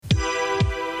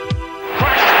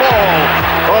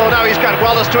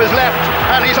Wallace to his left,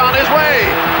 and he's on his way.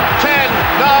 10,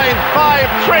 9,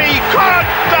 5, 3, cut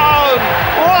down!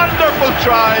 Wonderful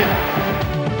try.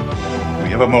 We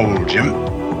have a mole, Jim.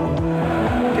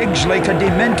 Digs like a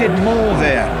demented mole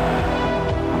there.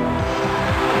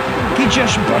 He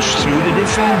just burst through the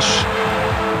defence.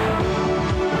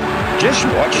 Just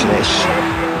watch this.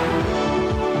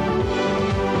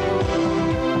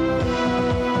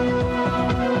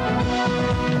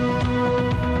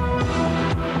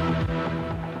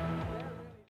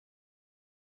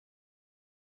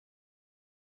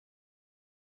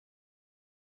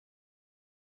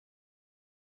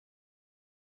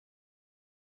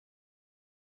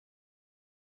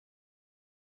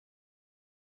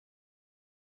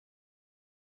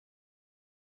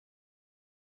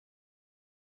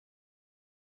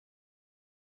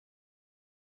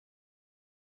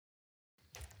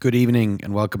 Good evening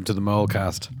and welcome to the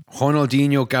Molecast.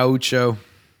 Ronaldinho Gaucho,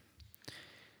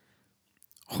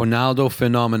 Ronaldo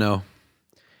Fenomeno,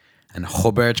 and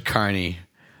Robert Carney.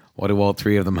 What do all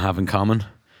three of them have in common?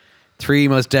 Three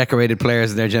most decorated players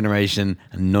of their generation,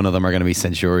 and none of them are going to be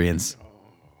Centurions.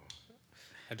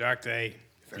 A dark day.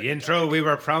 The intro we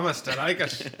were promised. I like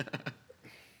it.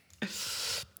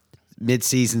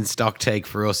 Mid-season Stocktake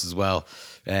for us as well.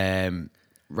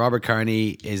 Robert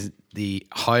Carney is the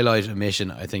highlight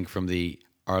omission, I think, from the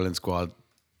Ireland squad,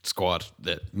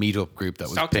 the meetup group that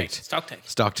was picked.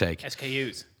 Stocktake.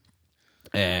 SKUs.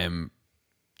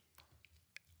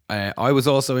 I was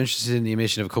also interested in the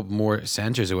omission of a couple more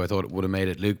centres who I thought would have made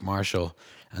it: Luke Marshall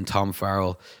and Tom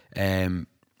Farrell.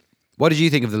 What did you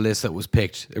think of the list that was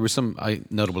picked? There were some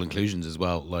notable inclusions as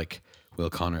well, like Will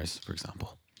Connors, for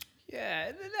example. Yeah,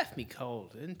 it left me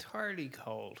cold, entirely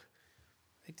cold.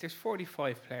 Like, there's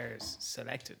 45 players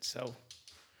selected, so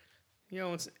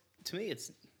to me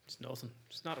it's nothing.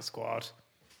 It's not a squad.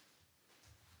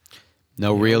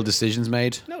 No real decisions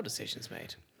made. No decisions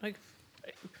made. Like,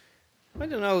 I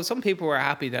don't know. Some people were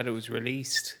happy that it was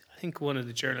released. I think one of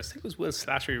the journalists, I think it was Will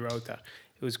Slattery, wrote that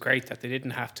it was great that they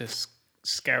didn't have to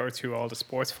scour through all the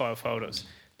sports file photos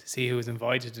to see who was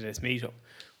invited to this meetup.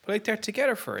 But like, they're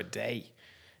together for a day.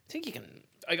 I think you can.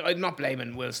 I'm not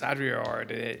blaming Will Slattery or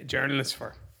the journalists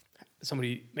for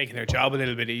somebody making their job a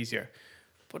little bit easier,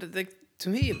 but to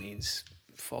me it means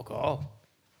fuck all.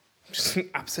 Just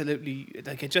absolutely,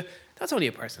 that's only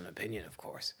a personal opinion, of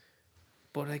course.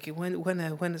 But like, when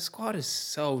a squad is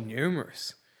so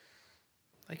numerous,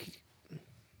 like, it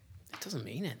doesn't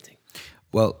mean anything.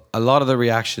 Well, a lot of the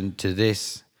reaction to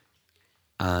this,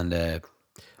 and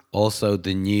also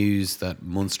the news that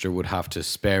Munster would have to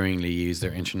sparingly use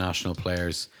their international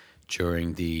players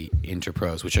during the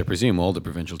Interpros, which I presume all the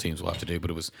provincial teams will have to do, but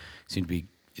it seemed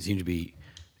to be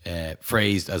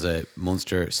phrased as a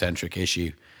Munster-centric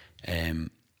issue,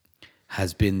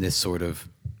 has been this sort of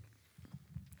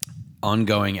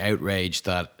ongoing outrage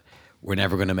that we're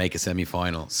never going to make a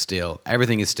semi-final. Still,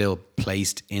 everything is still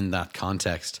placed in that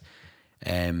context.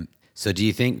 So do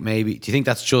you think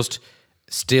that's just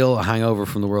still a hangover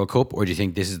from the World Cup, or do you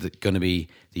think this is going to be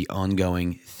the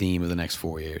ongoing theme of the next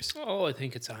 4 years? Oh, I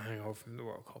think it's a hangover from the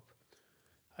World Cup.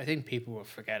 I think people will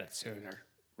forget it sooner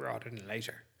rather than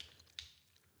later.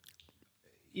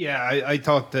 Yeah, I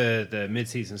thought the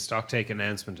mid-season Stocktake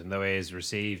announcement and the way it's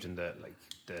received and the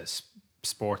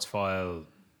sports file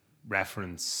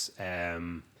reference,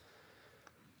 I'm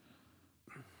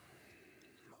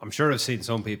sure I've seen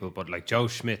some people, but like Joe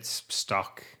Schmidt's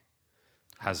stock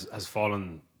has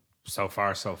fallen so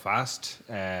far so fast.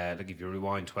 Like, if you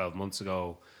rewind 12 months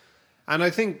ago, and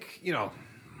I think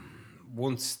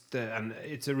and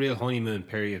it's a real honeymoon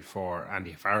period for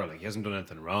Andy Farrell. Like, he hasn't done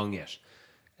anything wrong yet.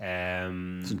 He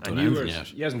hasn't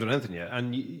done anything yet.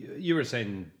 And you were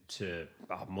saying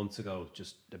months ago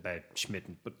just about Schmidt,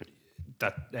 but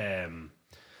that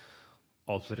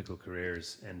all political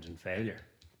careers end in failure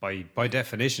by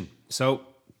definition. So,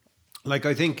 like,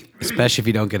 I think, especially if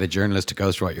you don't get a journalist to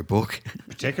ghostwrite your book,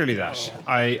 particularly that.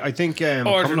 I think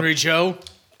Ordinary Joe,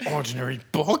 ordinary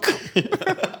book.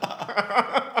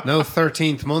 No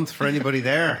 13th month for anybody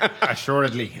there,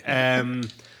 assuredly.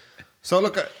 So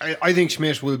look, I think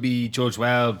Schmidt will be judged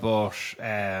well, but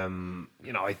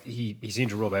he seemed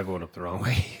to rub everyone up the wrong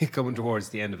way coming towards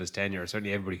the end of his tenure.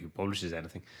 Certainly everybody who publishes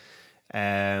anything.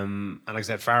 And like I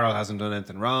said, Farrell hasn't done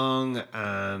anything wrong,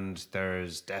 and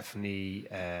there's definitely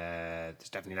an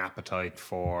appetite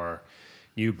for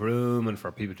new broom and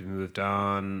for people to be moved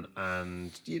on,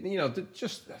 and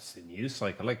just that's the news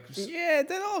cycle. Like, yeah,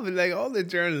 then all the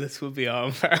journalists will be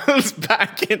on Farrell's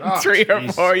back in 3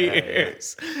 or 4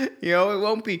 years. It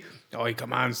won't be. he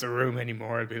commands the room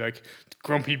anymore. I'd be like,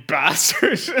 grumpy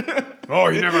bastard. Oh,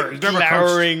 he's never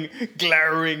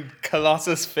glowering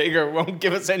Colossus figure won't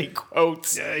give us any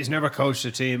quotes. Yeah, he's never coached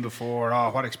a team before.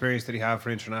 Oh, what experience did he have for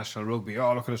international rugby?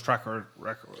 Oh, look at his track record.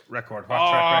 What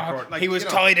track record? He was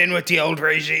tied in with the old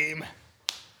regime.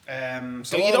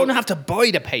 So you don't have to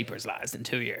buy the papers, lads, in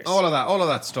 2 years. All of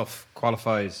that stuff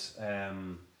qualifies.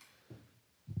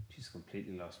 Just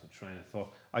completely lost my train of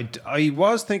thought. I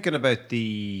was thinking about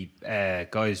the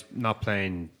guys not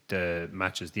playing the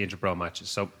matches, the Interbro matches.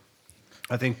 So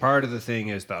I think part of the thing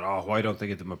is that, why don't they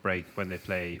give them a break when they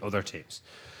play other teams?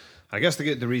 I guess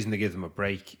the reason they give them a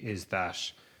break is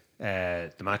that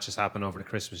the matches happen over the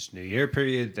Christmas New Year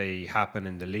period. They happen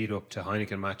in the lead up to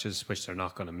Heineken matches, which they're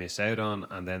not going to miss out on,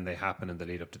 and then they happen in the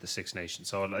lead up to the Six Nations.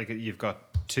 So like you've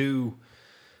got two.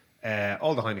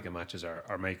 All the Heineken matches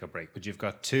are make or break, but you've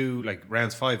got two, like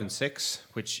rounds 5 and 6,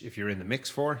 which if you're in the mix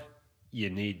for, you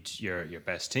need your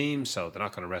best team, so they're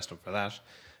not going to rest up for that.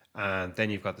 And then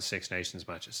you've got the Six Nations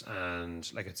matches,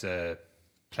 and like it's a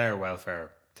player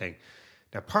welfare thing.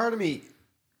 Now, part of me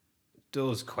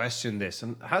does question this,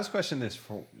 and has questioned this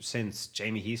since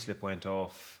Jamie Heaslip went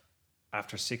off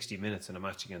after 60 minutes in a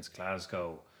match against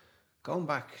Glasgow, going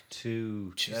back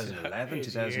to 2011,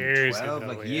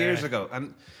 2012, years ago.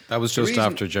 And that was just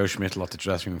after Joe Schmidt left the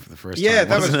dressing room for the first time. Yeah,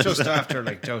 that was just after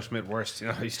like Joe Schmidt worst.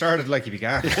 He started like he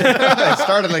began. He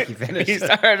started like he finished. He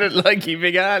started like he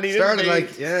began.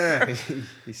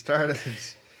 He started.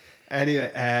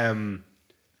 Anyway, and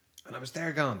I was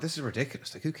there going, this is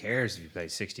ridiculous. Like, who cares if you play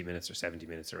 60 minutes or 70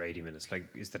 minutes or 80 minutes? Like,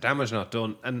 is the damage not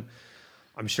done? And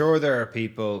I'm sure there are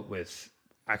people with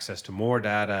access to more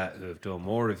data who have done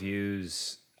more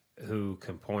reviews who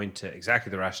can point to exactly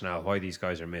the rationale why these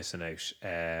guys are missing out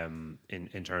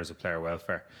in terms of player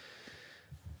welfare.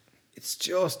 It's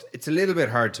a little bit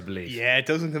hard to believe. Yeah, it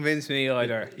doesn't convince me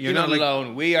either. You're not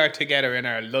alone. We are together in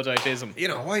our Ludditism.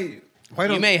 Why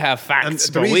don't you may have facts,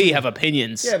 but we have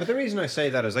opinions. Yeah, but the reason I say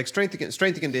that is like strength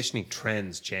and conditioning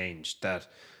trends change. That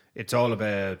it's all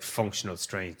about functional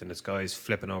strength, and it's guys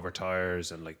flipping over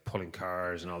tires and like pulling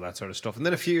cars and all that sort of stuff. And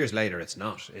then a few years later, it's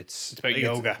not. It's about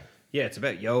yoga. It's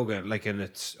about yoga. Like, and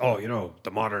it's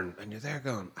the modern. And you're there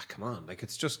going, come on, like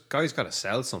it's just guys got to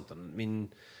sell something. I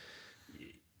mean,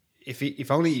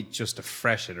 if only just to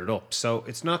freshen it up. So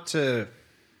it's not to.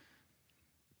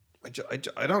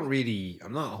 I don't really.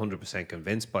 I'm not 100%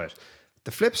 convinced by it.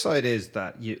 The flip side is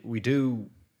that we do.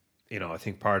 I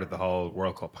think part of the whole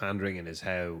World Cup pandering is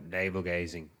how navel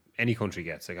gazing any country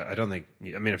gets. Like, I don't think.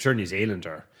 I mean, I'm sure New Zealand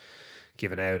are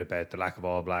giving out about the lack of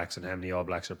All Blacks and how many All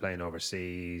Blacks are playing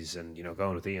overseas, and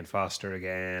going with Ian Foster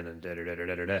again and da da da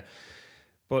da da da.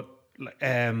 But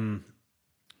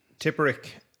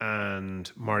Tipperick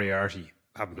and Moriarty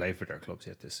haven't played for their clubs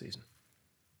yet this season.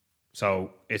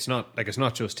 So it's not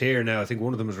just here now. I think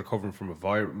one of them is recovering from a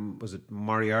virus. Was it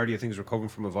Moriarty? I think is recovering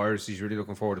from a virus. He's really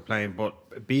looking forward to playing.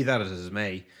 But be that as it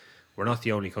may, we're not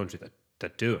the only country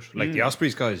that do it. Like the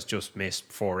Ospreys guys just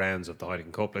missed 4 rounds of the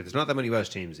Heineken Cup. Like there's not that many Welsh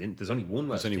teams in. There's only one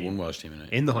Welsh team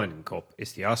in the Heineken Cup.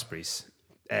 It's the Ospreys.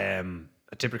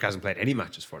 Tipperick hasn't played any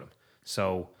matches for them.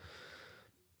 So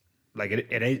like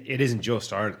it isn't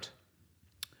just Ireland.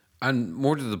 And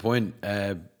more to the point,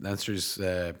 Leinster's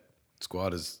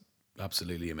squad is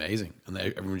absolutely amazing, and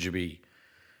everyone should be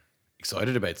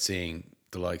excited about seeing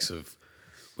the likes of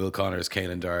Will Connors,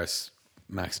 Caelan Doris,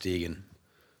 Max Deegan,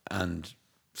 and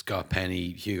Scott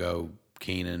Penny, Hugo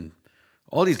Keenan.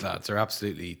 All these lads are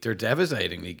they're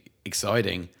devastatingly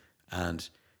exciting, and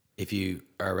if you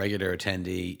are a regular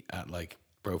attendee at like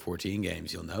Pro 14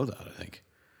 games, you'll know that, I think.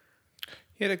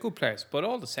 Yeah, they're good players, but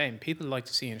all the same, people like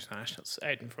to see internationals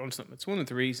out in front of them. It's one of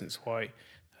the reasons why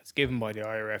it's given by the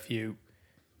IRFU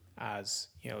as,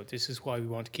 this is why we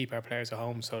want to keep our players at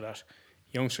home so that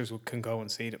youngsters can go and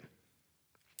see them.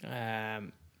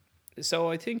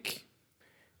 So I think,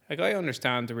 I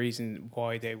understand the reason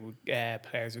why they would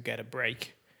players would get a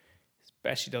break,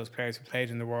 especially those players who played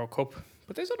in the World Cup.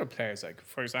 But there's other players, like,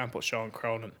 for example, Sean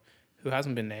Cronin, who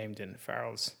hasn't been named in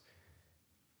Farrell's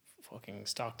fucking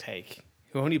Stocktake,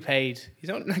 who only played,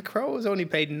 Crow has only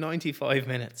played 95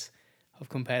 minutes of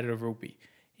competitive rugby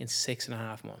in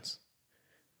 6.5 months.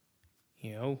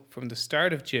 From the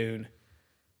start of June,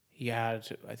 he had,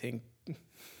 I think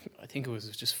it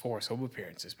was just 4 sub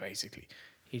appearances basically,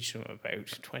 each of them about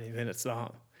 20 minutes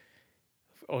long,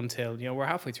 until we're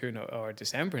halfway through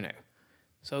December now.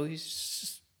 So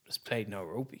he's just played no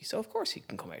rugby. So of course he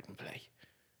can come out and play.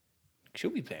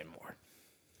 Should be playing more.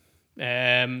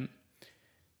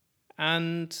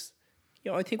 And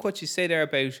I think what you say there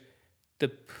about the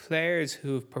players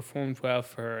who have performed well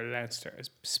for Leinster,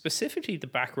 specifically the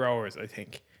back rowers, I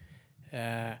think,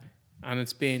 and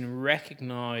it's been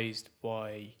recognised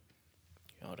by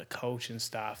the coaching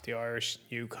staff, the Irish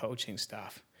new coaching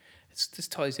staff. This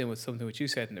ties in with something which you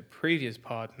said in the previous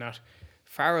pod, and that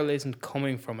Farrell isn't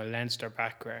coming from a Leinster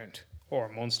background or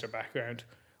a Munster background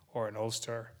or an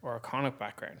Ulster or a Connacht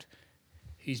background.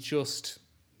 He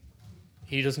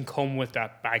doesn't come with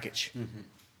that baggage.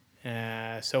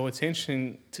 So it's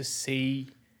interesting to see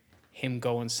him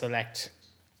go and select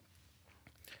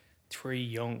 3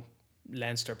 young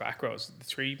Leinster back rows, the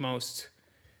 3 most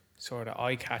sort of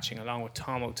eye-catching, along with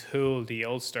Tom O'Toole, the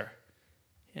Ulster,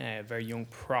 very young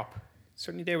prop.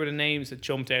 Certainly they were the names that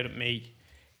jumped out at me.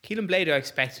 Keelan Blade I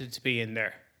expected to be in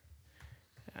there.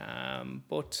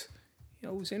 But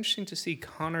it was interesting to see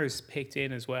Connors picked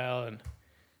in as well, and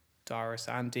Doris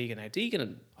and Deegan. Now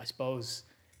Deegan, I suppose,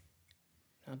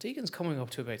 Deegan's coming up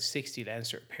to about 60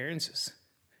 Leinster appearances.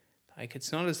 Like,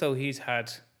 it's not as though he's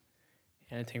had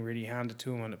anything really handed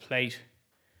to him on the plate.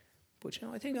 But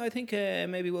I think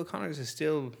maybe Will Connors is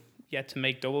still yet to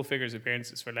make double figures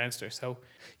appearances for Leinster. So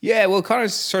yeah, Will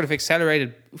Connors sort of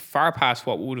accelerated far past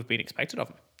what would have been expected of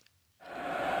him.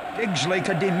 Digs like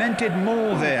a demented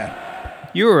mole there.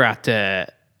 You were at the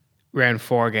round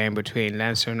 4 game between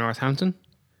Leinster and Northampton.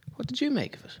 What did you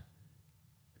make of it?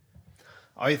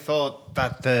 I thought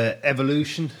that the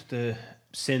evolution,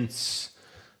 since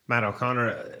Matt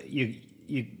O'Connor,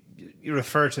 you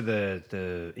refer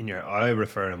to I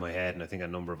refer in my head, and I think a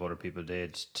number of other people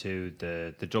did, to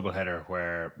the doubleheader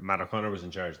where Matt O'Connor was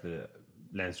in charge of the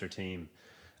Leinster team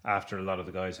after a lot of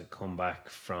the guys had come back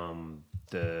from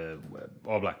the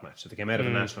All Black match. So they came out of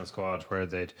the national squad where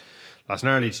they'd lost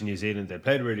narrowly to New Zealand. They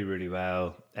played really, really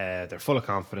well. They're full of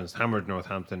confidence, hammered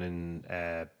Northampton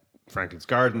in Franklin's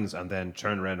Gardens, and then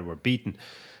turned around and were beaten.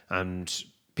 And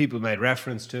people made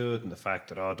reference to it and the fact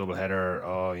that,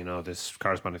 doubleheader, this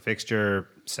corresponding fixture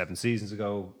 7 seasons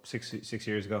ago, six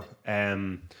years ago.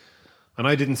 And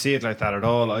I didn't see it like that at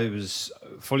all. I was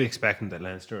fully expecting that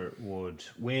Leinster would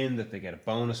win, that they get a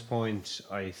bonus point.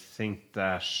 I think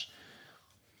that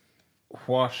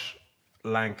what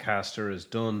Lancaster has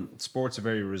done, sport's a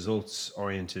very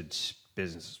results-oriented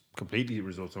business, completely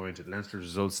results-oriented. Leinster's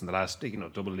results in the last,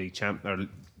 double league or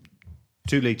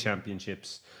 2 league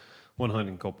championships, 1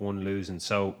 Heineken Cup, 1 losing.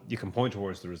 So you can point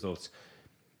towards the results.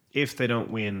 If they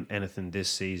don't win anything this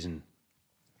season,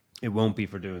 it won't be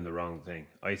for doing the wrong thing.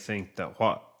 I think that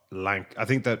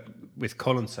with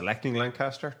Cullen selecting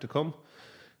Lancaster to come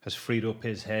has freed up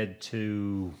his head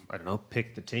to,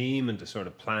 pick the team and to sort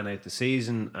of plan out the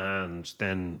season. And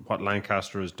then what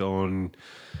Lancaster has done,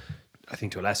 I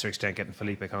think to a lesser extent, getting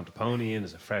Felipe Contaponi in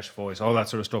as a fresh voice, all that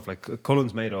sort of stuff. Like,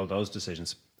 Cullen's made all those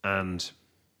decisions. And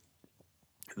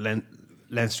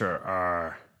Leinster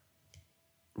are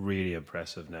really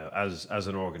impressive now as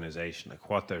an organisation. Like,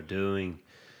 what they're doing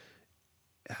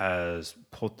has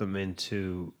put them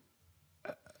into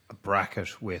a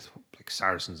bracket with like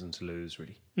Saracens and Toulouse,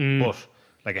 really. But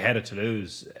like ahead of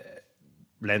Toulouse,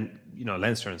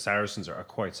 Leinster and Saracens are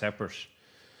quite separate.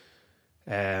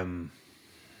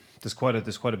 There's quite a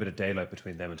bit of daylight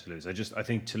between them and Toulouse. I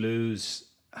think Toulouse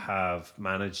have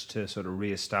managed to sort of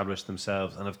re-establish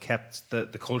themselves and have kept the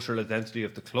cultural identity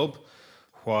of the club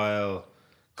while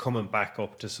coming back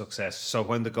up to success. So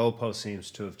when the goalpost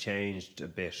seems to have changed a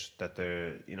bit, that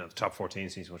the top 14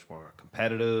 seems much more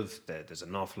competitive, there's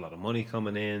an awful lot of money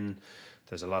coming in,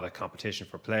 there's a lot of competition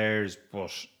for players,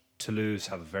 but Toulouse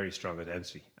have a very strong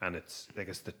identity, and it's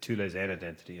the Toulouse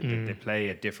identity, and they play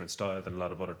a different style than a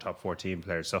lot of other top 14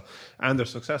 players. So, and they're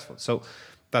successful. So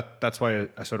that's why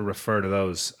I sort of refer to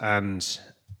those. And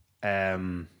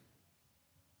about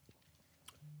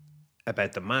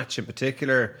the match in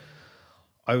particular,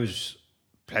 I was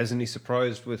pleasantly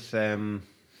surprised with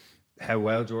how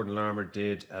well Jordan Larmour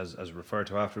did, as referred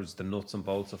to afterwards, the nuts and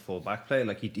bolts of full back play.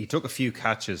 Like, he took a few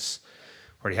catches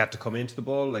where he had to come into the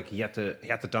ball. Like, he had to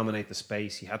dominate the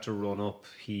space. He had to run up.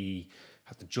 He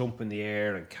had to jump in the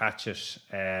air and catch it.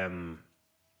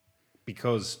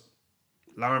 Because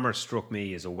Larmour struck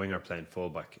me as a winger playing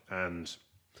fullback, and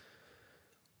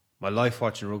my life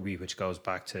watching rugby, which goes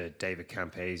back to David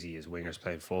Campese as wingers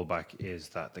playing fullback, is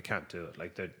that they can't do it.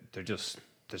 Like, they're just,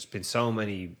 there's been so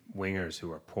many wingers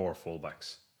who are poor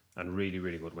fullbacks and really,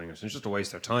 really good wingers. And it's just a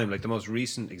waste of time. Like, the most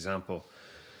recent example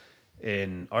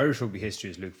in Irish rugby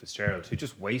history is Luke Fitzgerald, who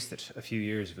just wasted a few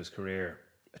years of his career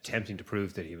attempting to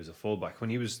prove that he was a fullback when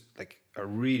he was like a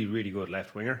really, really good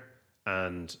left winger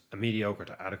and a mediocre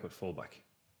to adequate fullback.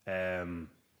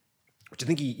 Which I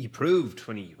think he proved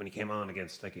when he came on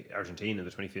against like Argentina in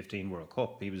the 2015 World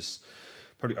Cup. He was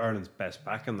probably Ireland's best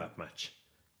back in that match.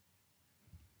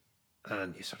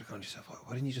 And you sort of go to yourself,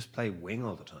 why didn't you just play wing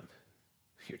all the time?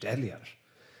 you're deadly at it.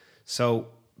 So,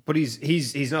 but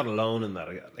he's not alone in that.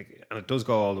 Like, and it does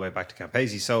go all the way back to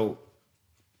Campesi. So,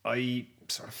 I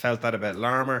sort of felt that about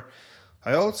Larmour.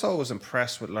 I also was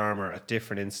impressed with Larmour at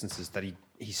different instances that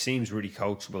he seems really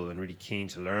coachable and really keen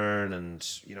to learn. And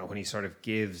when he sort of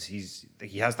gives, he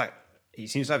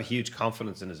seems to have a huge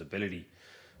confidence in his ability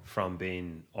from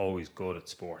being always good at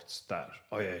sports. But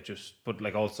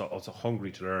like also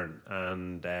hungry to learn.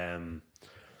 And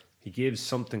he gives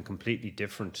something completely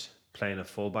different playing a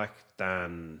fullback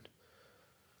than.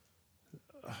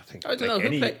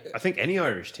 I think any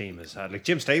Irish team has had, like,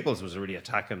 Jim Staples was a really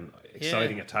exciting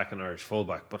attacking Irish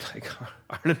fullback, but like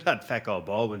Ireland had feck all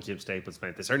ball when Jim Staples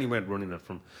went. They certainly went running it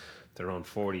from their own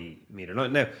 40-metre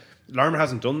line. Now, Larmour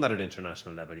hasn't done that at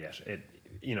international level yet.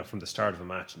 From the start of a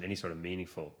match in any sort of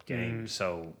meaningful game.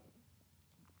 So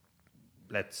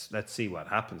let's see what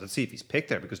happens. Let's see if he's picked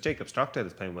there, because Jacob Stocktake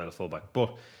is playing well at fullback,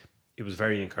 but it was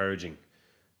very encouraging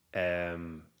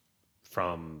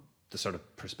from the sort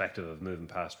of perspective of moving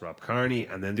past Rob Kearney.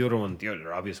 And then the other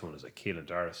obvious one is like Keelan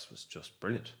Doris was just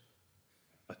brilliant.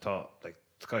 I thought, like,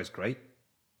 this guy's great.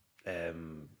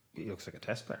 He looks like a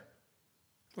test player.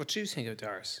 What do you think of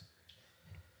Doris?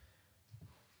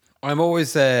 I'm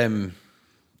always I'm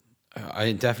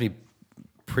definitely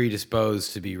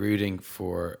predisposed to be rooting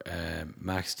for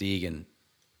Max Deegan,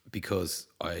 because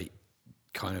I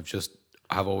kind of just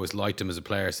have always liked him as a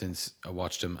player since I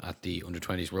watched him at the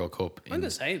Under-20s World Cup in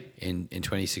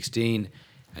 2016,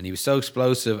 and he was so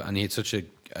explosive and he had such a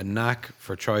knack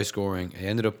for try scoring.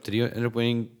 Did he end up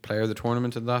winning player of the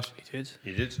tournament in that?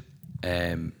 He did.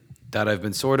 That I've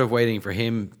been sort of waiting for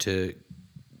him to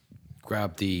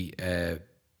grab the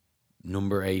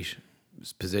number 8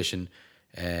 position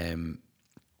and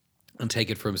take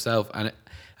it for himself. And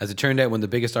as it turned out, when the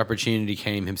biggest opportunity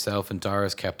came, himself and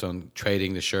Doris kept on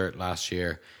trading the shirt last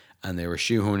year, and they were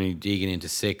shoehorning Deegan into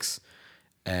 6,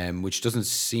 which doesn't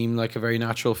seem like a very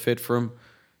natural fit for him.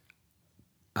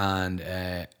 And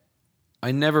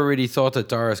I never really thought that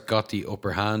Doris got the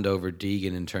upper hand over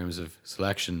Deegan in terms of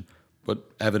selection, but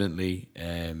evidently,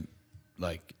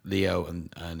 like Leo and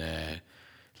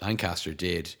Lancaster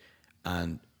did,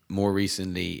 and more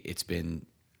recently it's been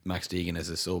Max Deegan as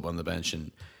a sub on the bench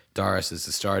and Doris as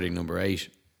the starting number 8.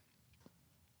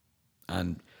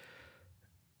 And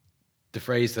the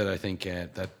phrase that I think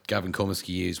that Gavin Comiskey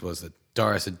used was that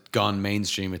Doris had gone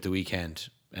mainstream at the weekend,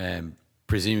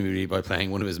 presumably by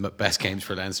playing one of his best games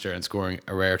for Leinster and scoring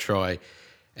a rare try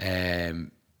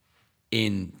in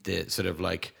the sort of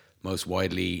like most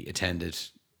widely attended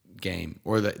game,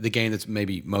 or the game that's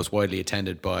maybe most widely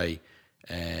attended by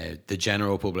the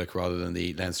general public rather than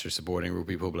the Leinster supporting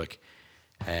rugby public.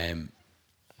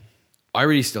 I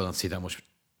really still don't see that much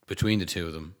between the two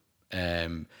of them.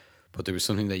 But there was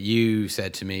something that you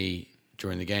said to me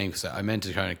during the game, because I meant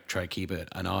to try to keep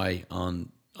an eye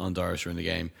on Doris during the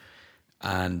game,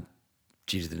 and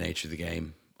due to the nature of the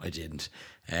game, I didn't.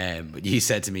 But you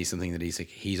said to me something that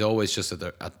he's always just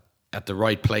at the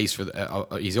right place for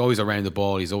he's always around the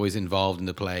ball. He's always involved in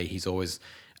the play. He's always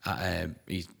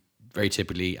he's very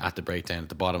typically at the breakdown, at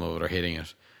the bottom of it, or hitting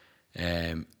it.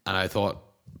 And I thought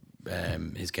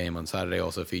his game on Saturday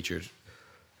also featured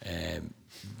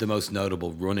the most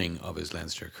notable running of his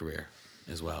Leinster career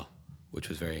as well, which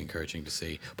was very encouraging to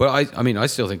see. But I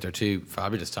still think they're two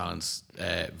fabulous talents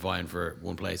vying for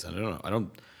one place. And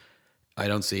I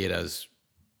don't see it as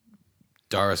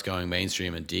Doris going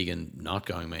mainstream and Deegan not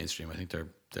going mainstream. I think they're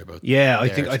both. Yeah, I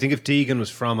think if Deegan was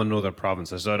from another province,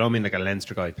 so I don't mean like a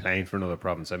Leinster guy playing for another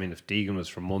province. I mean if Deegan was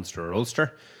from Munster or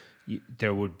Ulster,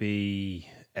 there would be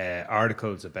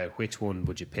articles about which one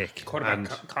would you pick.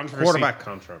 Quarterback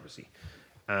controversy.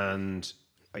 And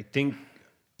I think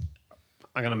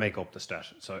I'm going to make up the stat.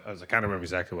 So I can't remember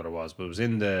exactly what it was, but it was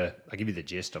I'll give you the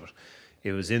gist of it.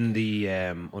 It was in the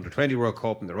Under-20 World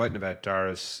Cup, and they're writing about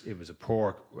Doris. It was a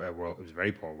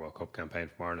very poor World Cup campaign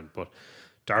from Ireland, but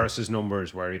Doris's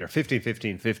numbers were either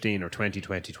 15-15-15 or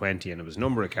 20-20-20, and it was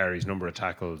number of carries, number of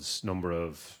tackles, number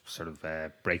of sort of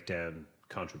breakdown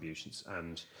contributions,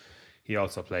 and he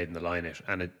also played in the line-out.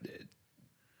 And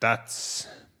that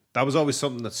was always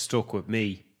something that stuck with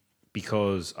me,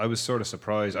 because I was sort of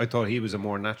surprised. I thought he was a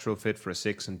more natural fit for a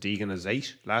 6 and Deegan as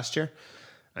 8 last year,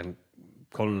 and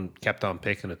Cullen kept on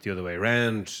picking it the other way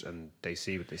around, and they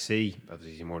see what they see,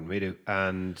 obviously more than we do.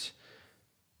 And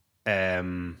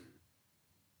going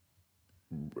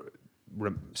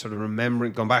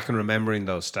back and remembering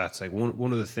those stats, like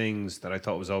one of the things that I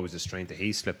thought was always a strength of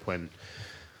Heaslip, when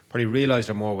probably realised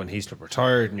it more when Heaslip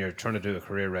retired and you're trying to do a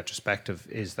career retrospective,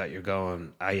 is that you're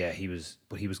going, he was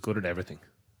good at everything.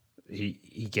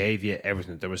 he gave you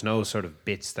everything. There was no sort of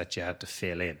bits that you had to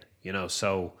fill in, you know.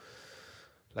 So,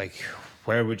 like,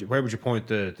 where would you point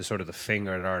the sort of the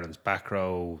finger at Ireland's back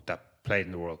row that played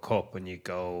in the World Cup when you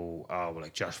go, oh, well,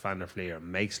 like Josh van der Fleer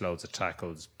makes loads of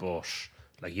tackles, but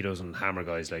like he doesn't hammer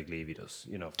guys like Levy does,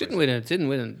 you know. Didn't win a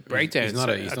breakdown. He's not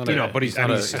a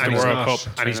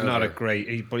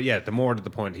great. But yeah, the more to the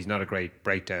point, he's not a great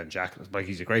breakdown jack. Like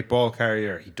he's a great ball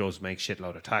carrier. He does make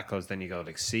shitload of tackles. Then you go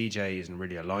like CJ isn't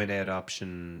really a line out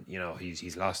option. You know,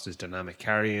 he's lost his dynamic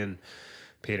carrying.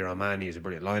 Peter O'Mahony is a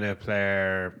brilliant line out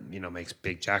player. You know, makes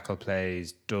big jackal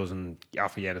plays. Doesn't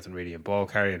offer you anything really in ball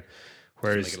carrying.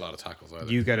 Whereas doesn't make a lot of tackles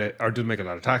either. Doesn't make a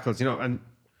lot of tackles. You know, and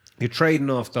you're trading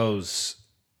off those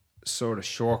sort of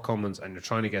shortcomings and you're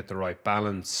trying to get the right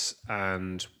balance.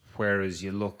 And whereas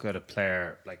you look at a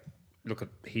player like look at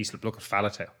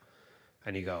Faletau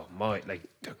and you go,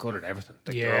 they're good at everything.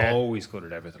 Like they're always good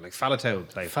at everything. Like Faletau will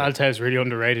play. Faletau's really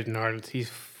underrated in Ireland. He's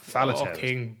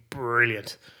fucking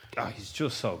brilliant. Oh, he's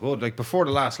just so good. Like before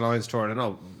the last Lions tour, I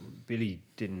know Billy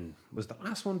didn't. Was the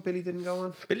last one Billy didn't go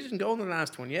on? Billy didn't go on the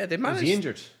last one. Yeah, they managed. Was he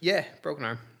injured? Yeah, broken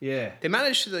arm. Yeah, they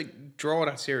managed to like draw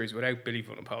that series without Billy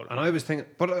Vunipola. And I was thinking,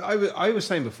 but I was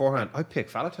saying beforehand, I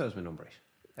picked Faletau as my number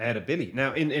 8 ahead of Billy.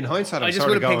 Now in hindsight, I just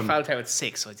would have picked Faletau at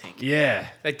 6. I think. Yeah,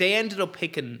 like they ended up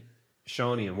picking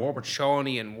Shawnee and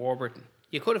Warburton.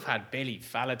 You could have had Billy,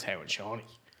 Faletau, and Shawnee.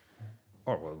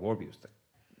 Or well,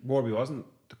 Warby wasn't.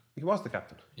 He was the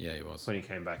captain. Yeah, he was when he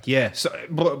came back. Yeah, so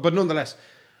but nonetheless,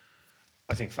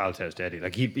 I think Faletau's deadly.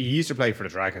 Like he used to play for the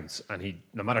Dragons, and he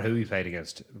no matter who he played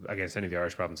against any of the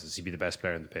Irish provinces, he'd be the best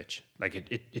player on the pitch. Like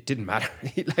it didn't matter.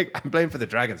 I'm playing for the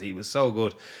Dragons. He was so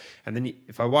good. And then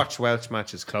if I watch Welsh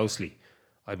matches closely,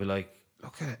 I'd be like,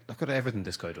 look at everything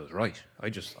this guy does right. I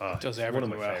just does one of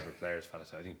my favourite players,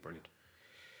 Faletau. I think brilliant.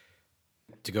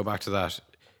 To go back to that.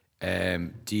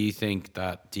 Do you think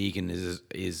that Deegan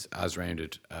is as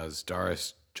rounded as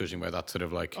Doris, judging by that sort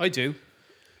of like? I do.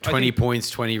 20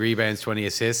 points, 20 rebounds, 20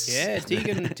 assists. Yeah,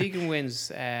 Deegan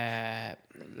wins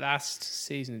last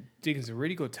season. Deegan's a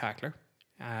really good tackler.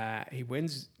 He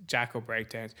wins Jacko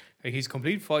breakdowns. Like he's a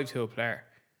complete 5-tool player.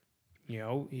 You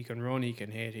know, he can run, he can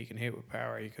hit with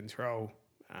power, he can throw,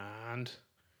 and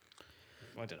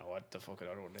I don't know what the fuck I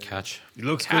don't know. Catch. He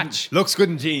looks good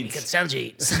in jeans. He can sell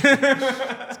jeans.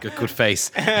 It's good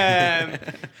face.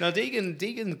 No,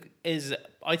 Deegan is.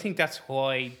 I think that's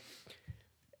why.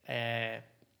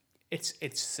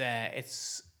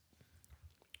 It's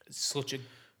such a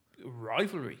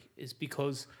rivalry is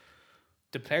because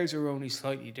the players are only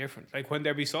slightly different. Like when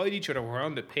they're beside each other, we're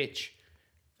on the pitch.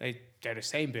 They're the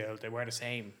same build. They wear the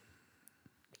same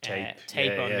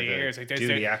tape on the ears. Like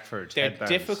Julie Ackford. They're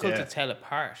difficult to tell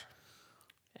apart.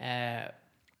 And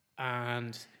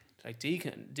like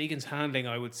Deegan's handling,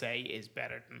 I would say, is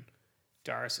better than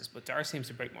Doris's, but Doris seems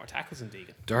to break more tackles than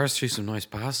Deegan. Doris threw some nice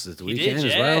passes at the weekend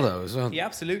as well. He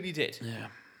absolutely did. Yeah.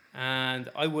 And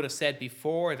I would have said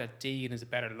before that Deegan is a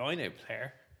better line-out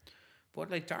player,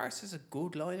 but like Doris is a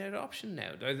good line-out option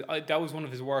now. That was one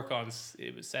of his work-ons.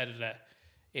 It was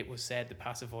said the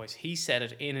passive voice. He said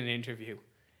it in an interview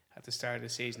at the start of the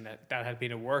season that had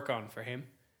been a work-on for him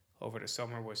over the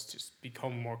summer, was just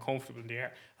become more comfortable in the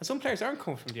air. And some players aren't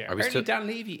comfortable in the air. Apparently Dan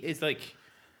Levy is like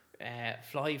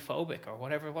fly phobic or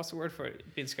whatever. What's the word for it?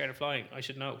 Being scared of flying? I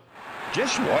should know.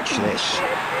 Just watch this.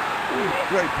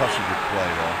 Great passes of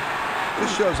play there.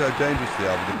 This shows how dangerous they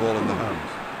are with the ball in the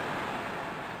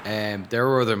hands. There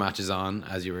were other matches on,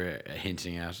 as you were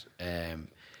hinting at.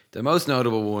 The most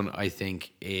notable one, I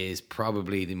think, is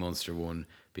probably the Munster one,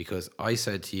 because I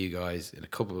said to you guys in a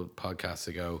couple of podcasts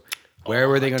ago, where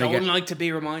were they going to get? I don't like to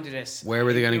be reminded of this. Where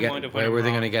were they going to get? Where were they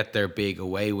going to get their big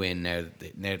away win now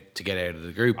to get out of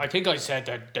the group? I think I said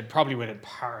that they'd probably win in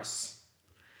Paris.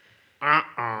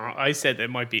 I said they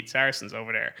might beat Saracens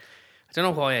over there. I don't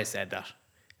know why I said that.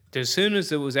 As soon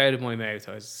as it was out of my mouth,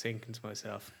 I was thinking to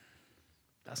myself,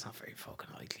 that's not very fucking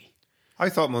likely. I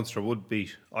thought Munster would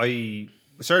beat.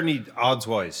 Certainly odds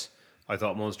wise, I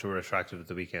thought Munster were attractive at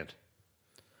the weekend,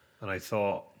 and I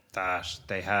thought that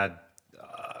they had.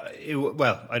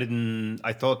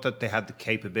 I thought that they had the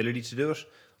capability to do it.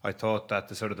 I thought that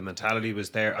the sort of the mentality was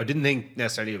there. I didn't think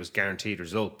necessarily it was guaranteed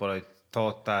result, but I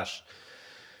thought that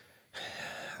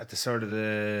at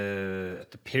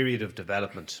the period of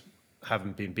development,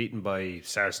 having been beaten by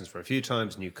Saracens for a few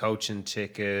times, new coaching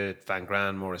ticket, Van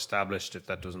Grann more established, if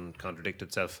that doesn't contradict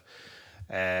itself.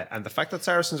 And the fact that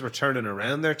Saracens were turning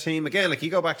around their team again, like you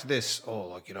go back to this,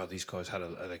 these guys had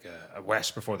a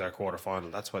West before their quarter final.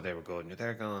 That's why they were good. And you're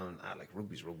there going, like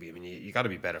rugby's rugby. I mean, you got to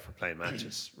be better for playing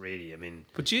matches, really. I mean,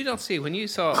 but you don't see when you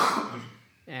saw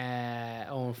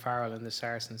Owen Farrell in the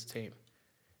Saracens team.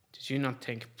 Did you not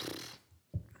think?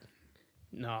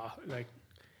 No, like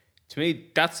to me,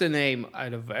 that's the name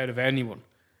out of anyone.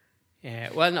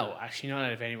 Well, no, actually, not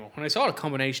out of anyone. When I saw the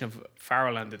combination of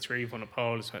Farrell and the three on the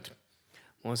pole, I went,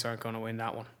 Munster aren't going to win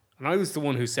that one. And I was the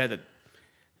one who said it,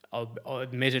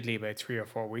 admittedly, about 3 or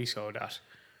 4 weeks ago, that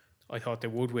I thought they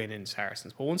would win in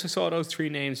Saracens. But once I saw those three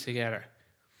names together,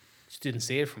 I just didn't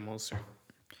see it from Munster.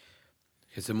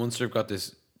 Because the Munster have got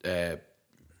this,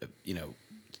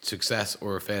 success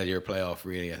or failure playoff,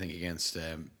 really, I think, against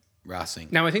Racing.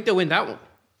 Now, I think they'll win that one.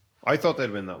 I thought they'd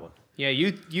win that one. Yeah,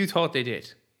 you thought they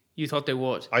did. You thought they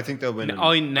would. I think they'll win it.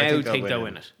 I now think they'll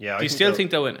win it. Yeah, Do you still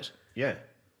think they'll win it? Yeah.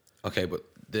 Okay, but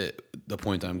the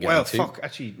point I'm getting to... Well, fuck,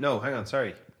 actually, no, hang on,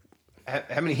 sorry.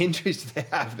 How many injuries do they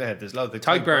have there? There's loads.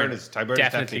 Tyburn is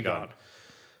definitely gone.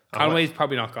 Conway's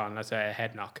probably not gone. That's a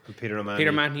head knock. And Peter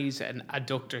O'Mahony's an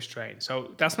adductor strain.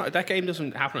 So that game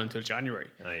doesn't happen until January.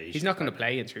 He's not going to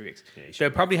play in 3 weeks. Yeah,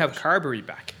 they'll probably have Carberry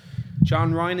back.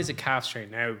 John Ryan is a calf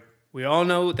strain. Now, we all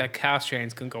know that calf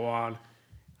strains can go on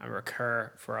and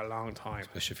recur for a long time.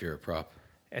 Especially if you're a prop.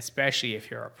 If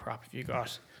you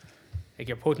got... Like,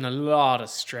 you're putting a lot of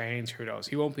strain through those.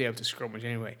 He won't be able to scrummage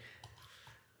anyway.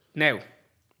 Now,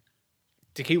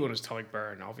 the key one was Tyg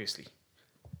Byrne, obviously.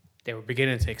 They were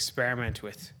beginning to experiment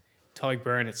with Tyg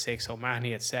Byrne at 6,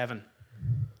 O'Mahony at 7.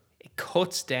 It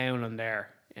cuts down on there.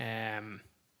 It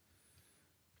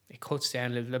cuts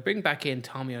down a little. They bring back in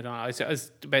Tommy O'Donnell. I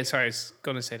was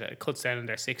going to say that. It cuts down on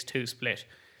their 6-2 split.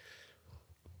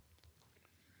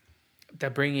 They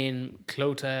bring in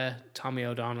Clota, Tommy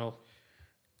O'Donnell,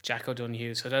 Jack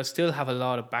O'Donoghue. So they'll still have a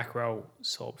lot of back row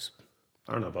subs.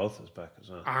 Arnold both is back as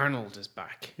well. Arnold is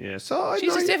back. Yeah, so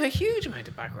they have a huge amount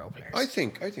of back row players. I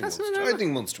think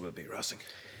Munster will beat Racing.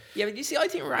 Yeah, but you see, I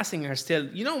think Racing are still.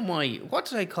 You know what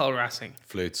did I call Racing?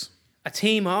 Flutes. A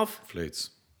team of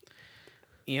flutes.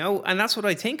 You know, and that's what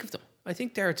I think of them. I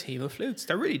think they're a team of flutes.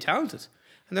 They're really talented,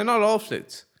 and they're not all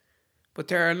flutes, but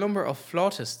there are a number of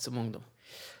flautists among them.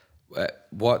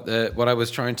 What I was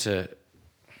trying to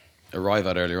arrive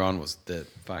at earlier on was the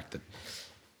fact that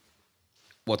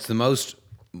what's the most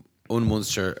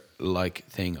un-Munster-like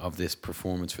thing of this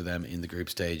performance for them in the group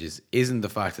stages isn't the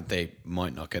fact that they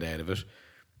might not get out of it.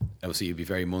 Obviously, it'd be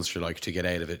very Munster-like to get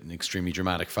out of it in extremely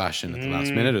dramatic fashion at the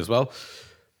last minute as well.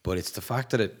 But it's the fact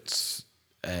that it's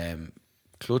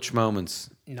clutch moments.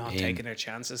 Not taking their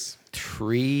chances.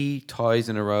 3 ties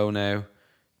in a row now.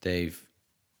 They've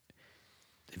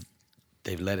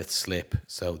let it slip.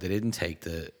 So they didn't take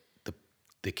the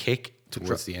kick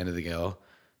towards the end of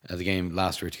the game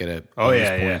last week to get a bonus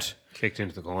point. Kicked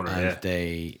into the corner, and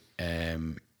they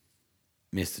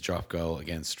missed the drop goal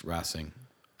against Racing.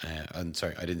 I'm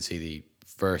sorry, I didn't see the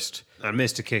first. And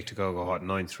missed a kick to go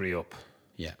 9-3 up.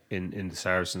 Yeah. In the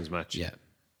Saracens match. Yeah.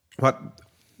 What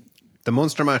the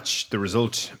Munster match, the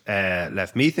result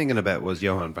left me thinking about was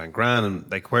Johann van Grann,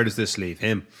 and like, where does this leave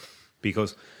him?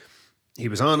 Because he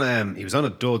was on a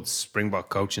dud Springbok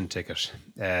coaching ticket,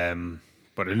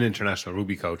 but an international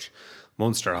rugby coach.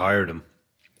 Munster hired him,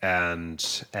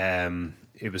 and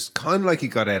it was kind of like he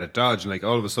got out of Dodge, and like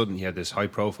all of a sudden he had this high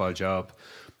profile job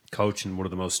coaching one of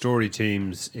the most storied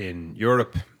teams in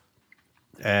Europe.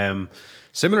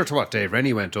 Similar to what Dave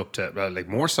Rennie went up to, well, like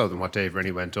more so than what Dave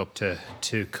Rennie went up to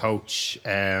coach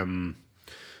Glasgow,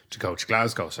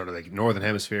 sort of like Northern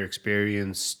Hemisphere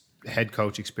experience, head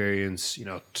coach experience,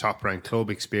 top ranked club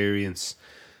experience,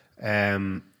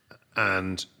 and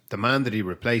the man that he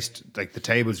replaced, like the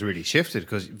tables really shifted,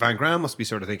 because Van Grann must be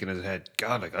sort of thinking in his head,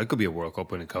 God, like I could be a World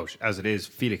Cup winning coach. As it is,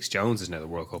 Felix Jones is now the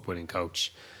World Cup winning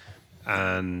coach,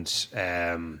 and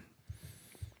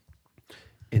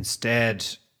instead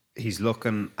he's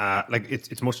looking at, like,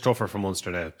 it's much tougher for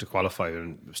Munster now to qualify,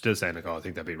 and I'm still saying, like, I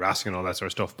think they'll be Racing and all that sort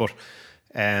of stuff, but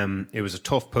it was a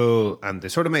tough pool, and they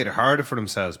sort of made it harder for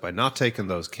themselves by not taking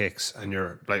those kicks, and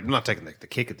you're like not taking the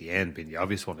kick at the end being the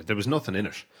obvious one. There was nothing in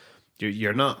it.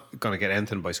 You're not going to get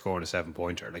anything by scoring a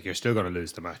 7-pointer. Like, you're still going to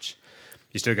lose the match.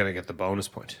 You're still going to get the bonus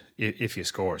point if you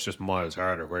score. It's just miles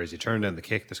harder. Whereas you turn down the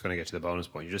kick that's going to get you the bonus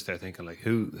point. You're just there thinking, like,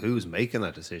 who's making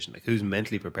that decision? Like, who's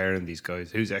mentally preparing these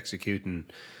guys? Who's executing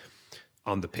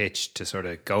on the pitch to sort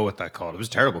of go with that call? It was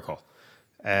a terrible call.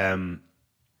 And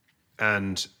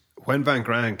when Van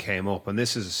Grann came up, and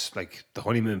this is like the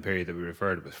honeymoon period that we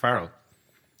referred to with Farrell,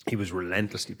 he was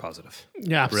relentlessly positive.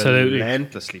 Yeah, absolutely.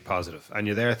 Relentlessly positive. And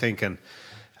you're there thinking,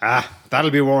 that'll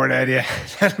be worn out of you.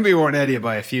 That'll be worn out of you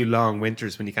by a few long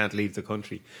winters when you can't leave the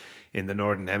country in the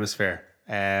Northern Hemisphere.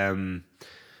 And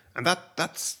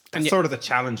that's sort of the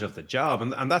challenge of the job.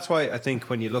 And that's why I think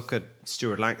when you look at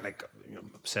Stuart Lancaster, like,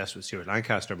 I'm obsessed with Stuart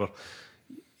Lancaster, but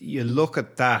you look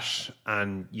at that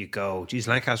and you go, geez,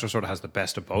 Lancaster sort of has the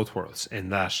best of both worlds in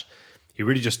that he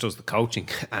really just does the coaching,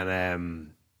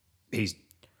 and he's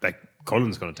like,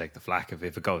 Cullen's going to take the flak if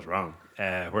it goes wrong,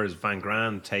 whereas Van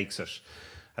Grann takes it.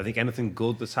 I think anything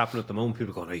good that's happened at the moment,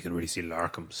 people are going, oh, you can really see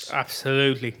Larkham's.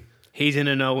 Absolutely. He's in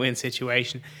a no-win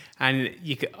situation. And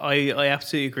I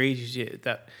absolutely agree with you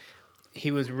that he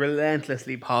was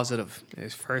relentlessly positive in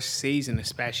his first season,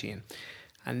 especially.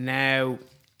 And now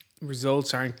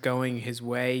results aren't going his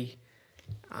way.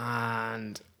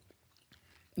 And,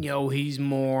 he's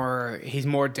more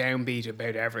downbeat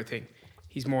about everything.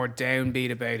 He's more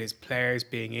downbeat about his players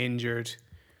being injured.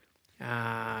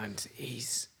 And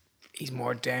he's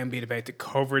more downbeat about the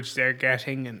coverage they're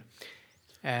getting.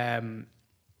 And,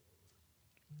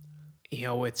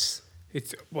 it's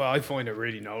I find it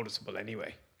really noticeable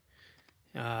anyway.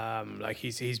 Like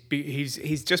he's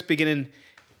just beginning.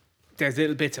 There's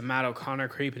little bits of Matt O'Connor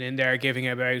creeping in there, giving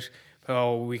about,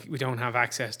 we don't have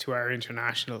access to our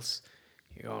internationals.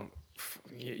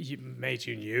 Mate,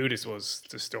 you knew this was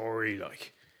the story.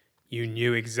 Like, you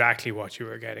knew exactly what you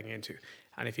were getting into,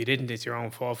 and if you didn't, it's your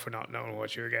own fault for not knowing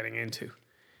what you were getting into.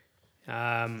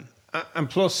 And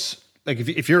plus, like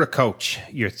if you're a coach,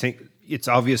 it's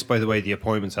obvious by the way the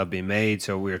appointments have been made.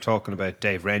 So we were talking about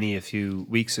Dave Rennie a few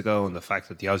weeks ago and the fact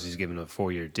that the Aussies given him a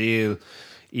 4-year deal.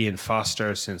 Ian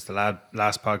Foster, since the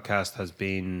last podcast, has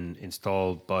been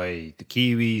installed by the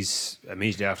Kiwis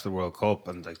immediately after the World Cup,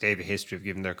 and like they have a history of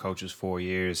giving their coaches 4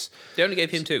 years. They only gave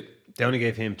him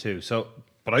 2. So,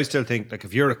 but I still think, like,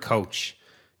 if you're a coach,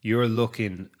 you're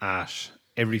looking at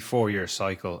every 4-year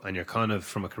cycle, and you're kind of,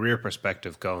 from a career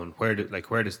perspective, going, where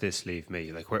does this leave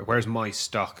me? Like, where's my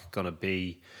stock going to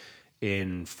be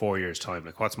in 4 years' time?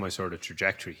 Like, what's my sort of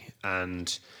trajectory?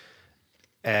 And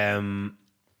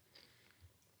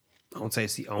I won't say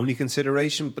it's the only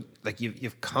consideration, but like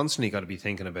you've constantly got to be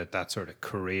thinking about that sort of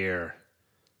career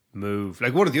move.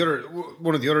 Like one of the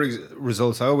other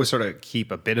results, I always sort of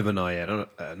keep a bit of an eye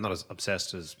out. I'm not as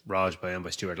obsessed as Raj by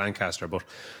Stuart Lancaster, but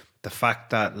the fact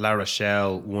that La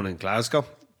Rochelle won in Glasgow.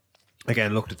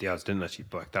 Again, looked at the odds, didn't actually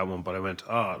back that one, but I went,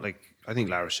 I think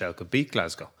La Rochelle could beat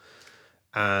Glasgow,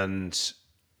 and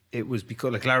it was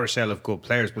because like La Rochelle have good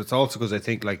players, but it's also because I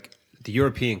think like the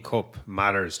European Cup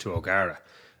matters to O'Gara.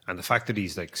 And the fact that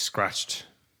he's like scratched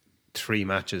 3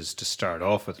 matches to start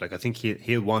off with, like I think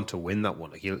he'll want to win that one.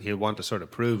 Like he'll want to sort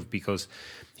of prove, because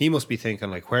he must be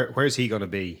thinking like where's he going to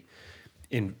be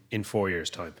in 4 years'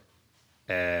 time?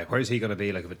 Where's he going to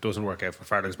be like if it doesn't work out for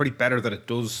Farrell? It's pretty better that it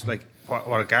does. Like what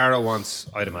O'Gara wants,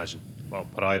 I'd imagine. Well,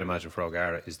 what I'd imagine for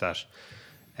O'Gara is that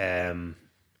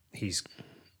he's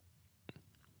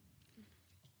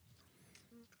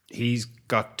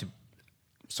got to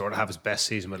sort of have his best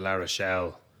season with La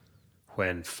Rochelle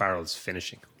when Farrell's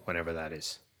finishing, whenever that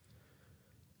is.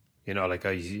 Like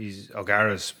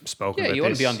O'Gara's spoken about this. Yeah, you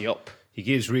want to be on the up. He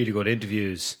gives really good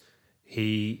interviews.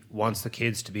 He wants the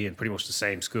kids to be in pretty much the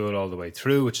same school all the way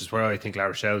through, which is where I think La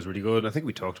Rochelle is really good. And I think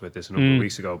we talked about this a number of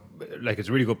weeks ago. Like, it's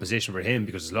a really good position for him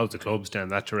because there's loads of clubs down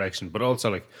that direction. But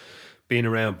also, like, being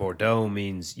around Bordeaux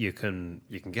means you can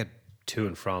get to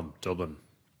and from Dublin.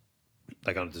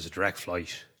 Like, there's a direct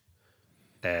flight.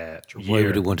 Why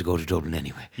would you want to go to Dublin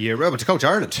anyway? Yeah, but to coach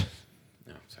Ireland.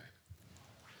 No, sorry.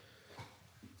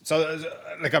 So,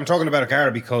 like, I'm talking about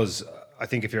O'Gara because I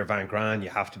think if you're Van Grann, you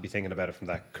have to be thinking about it from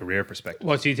that career perspective.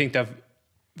 What do you think that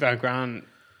Van Grann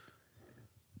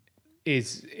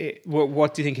is?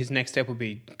 What do you think his next step would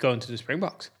be? Going to the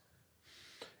Springboks?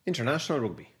 International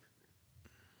rugby.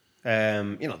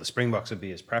 The Springboks would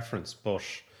be his preference, but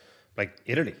like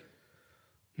Italy.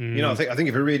 I think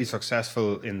if you're really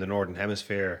successful in the Northern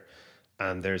Hemisphere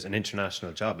and there's an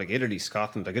international job like Italy,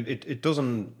 Scotland, like it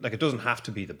doesn't have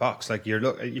to be the box. Like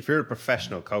if you're a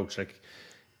professional coach, like,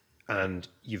 and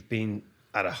you've been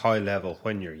at a high level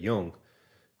when you're young,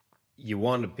 you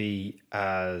want to be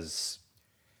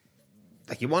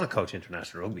you want to coach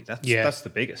international rugby. That's the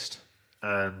biggest.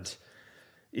 And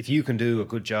if you can do a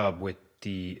good job with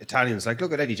the Italians, like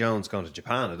look at Eddie Jones going to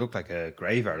Japan. It looked like a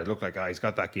graveyard. It looked like he's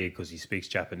got that gig because he speaks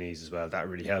Japanese as well. That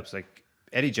really helps. Like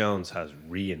Eddie Jones has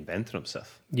reinvented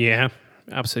himself. Yeah,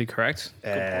 absolutely correct.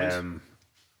 Good point.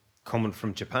 Coming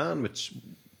from Japan, which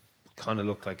kind of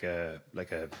looked like a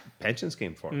pension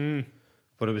scheme for him,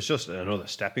 but it was just another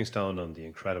stepping stone on the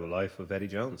incredible life of Eddie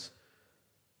Jones.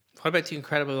 What about the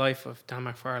incredible life of Dan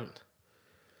McFarland?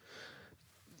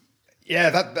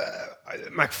 Yeah,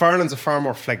 McFarland's a far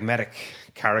more phlegmatic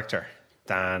character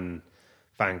than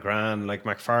Van Grann. Like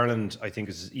McFarland, I think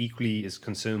is equally as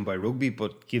consumed by rugby,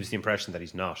 but gives the impression that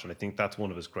he's not. And I think that's one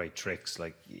of his great tricks.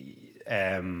 Like,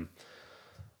 I'm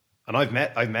And I've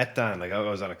met Dan. Like I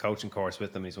was on a coaching course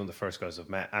with him. He's one of the first guys I've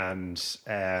met, and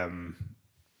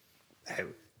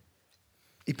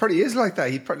he probably is like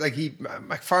that.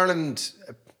 McFarland.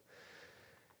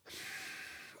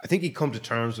 I think he'd come to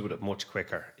terms with it much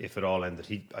quicker if it all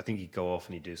ended. I think he'd go off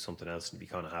and he'd do something else and be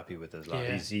kind of happy with his life.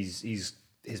 Yeah. He's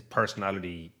his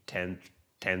personality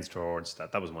tends towards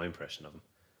that. That was my impression of him.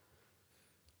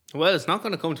 Well, it's not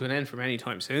going to come to an end from any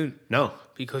time soon. No,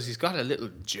 because he's got a little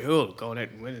jewel going out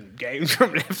and winning games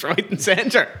from left, right, and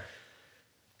centre.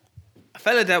 A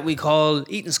fella that we call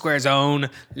Eaton Square's own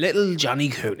Little Johnny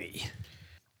Cooney.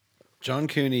 John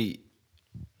Cooney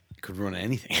could run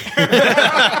anything.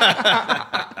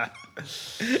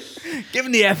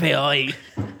 Given the FAI,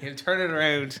 he'll turn it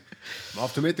around. I'm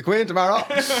off to meet the Queen tomorrow.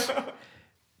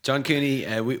 John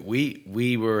Cooney,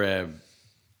 we were,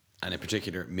 and in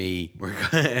particular me,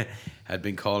 had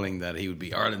been calling that he would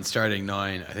be Ireland's starting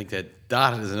 9. I think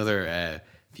that is another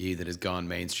view that has gone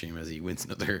mainstream as he wins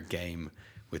another game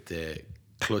with the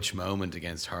clutch moment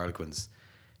against Harlequins.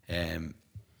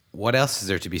 What else is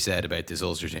there to be said about this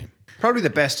Ulster team? Probably the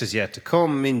best is yet to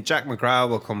come. I mean, Jack McGrath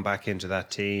will come back into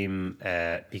that team.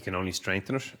 He can only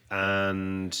strengthen it.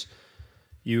 And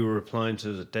you were replying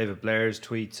to David Blair's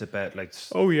tweets about I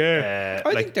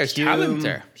think there's talent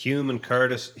there. Hume and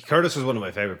Curtis. Curtis was one of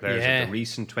my favourite players of the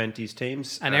recent 20s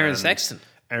teams. And Aaron Sexton.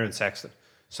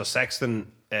 So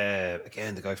Sexton,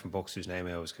 again, the guy from Bucks whose name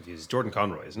I always confuse, Jordan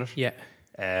Conroy, isn't it? Yeah.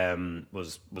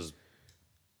 Was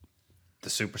the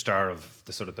superstar of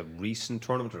the sort of the recent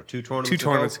tournament or two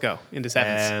tournaments ago in the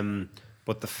sevens.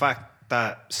 But the fact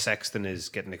that Sexton is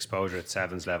getting exposure at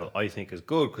sevens level, I think is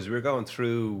good because we were going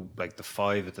through like the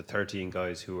 5 of the 13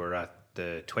 guys who were at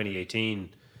the 2018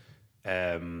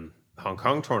 Hong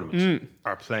Kong tournament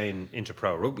are playing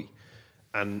inter-pro rugby,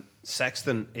 and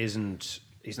Sexton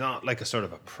he's not like a sort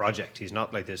of a project. He's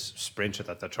not like this sprinter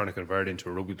that they're trying to convert into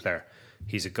a rugby player.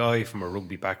 He's a guy from a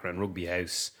rugby background, rugby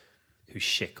house, who's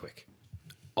shit quick.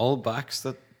 All backs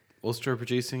that Ulster are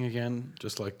producing again,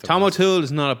 just like Tom O'Toole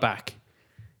is not a back.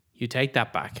 You take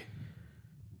that back.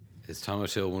 Is Tom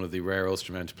O'Toole one of the rare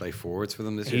Ulster men to play forwards for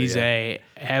them this year? He's a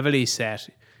heavily set,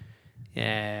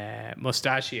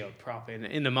 mustachioed prop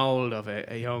in the mould of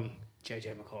a young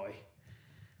JJ McCoy.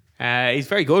 He's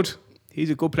very good. He's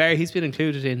a good player. He's been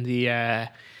included in the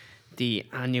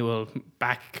annual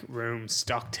backroom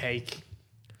Stocktake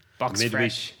box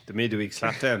fresh. The midweek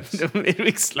slapdown. The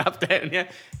midweek slapdown.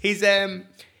 Yeah,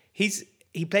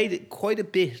 he played it quite a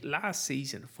bit last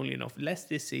season. Funnily enough, less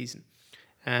this season.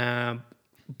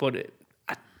 But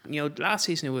last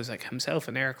season it was like himself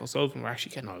and Eric O'Sullivan were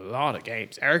actually getting a lot of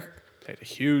games. Eric played a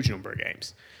huge number of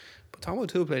games, but Tom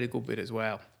O'Toole played a good bit as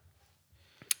well.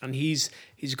 And he's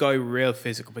a guy with real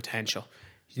physical potential.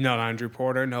 He's not Andrew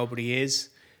Porter, nobody is,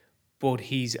 but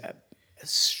he's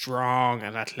strong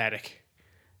and athletic.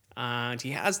 And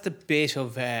he has the bit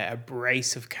of a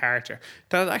abrasive character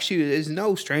that actually is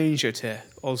no stranger to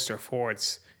Ulster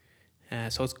forwards.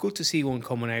 So it's good to see one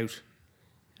coming out.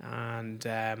 And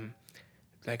I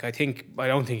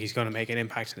don't think he's going to make an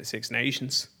impact in the Six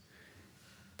Nations,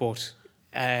 but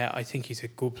I think he's a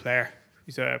good player.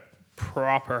 He's a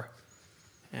proper,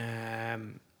 I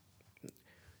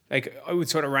would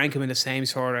sort of rank him in the same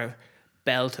sort of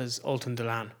belt as Ultan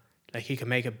Delan. Like he can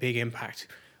make a big impact.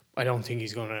 I don't think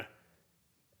he's going to,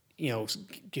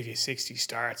 give you 60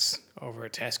 starts over a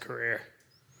test career.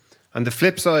 And the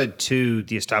flip side to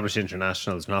the established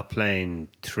internationals not playing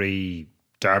 3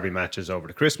 derby matches over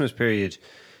the Christmas period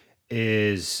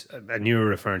is, and you were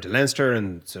referring to Leinster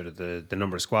and sort of the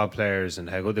number of squad players and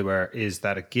how good they were, is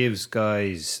that it gives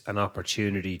guys an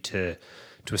opportunity to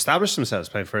establish themselves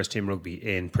playing first team rugby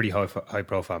in pretty high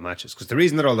profile matches. Because the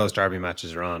reason that all those derby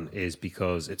matches are on is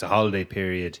because it's a holiday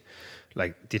period.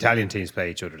 Like the Italian teams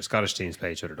play each other, the Scottish teams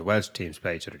play each other, the Welsh teams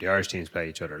play each other, the Irish teams play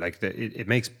each other. Like it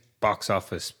makes box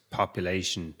office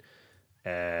population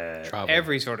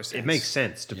every sort of sense. It makes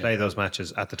sense to play those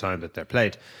matches at the time that they're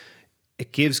played.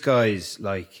 It gives guys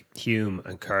like Hume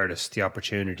and Curtis the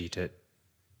opportunity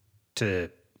to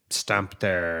stamp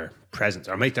their presence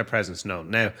or make their presence known.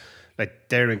 Now, like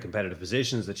they're in competitive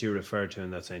positions that you referred to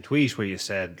in that same tweet where you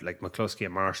said like McCluskey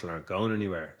and Marshall aren't going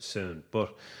anywhere soon,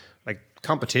 but like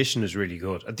competition is really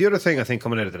good. The other thing I think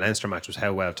coming out of the Leinster match was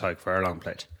how well Tyke Furlong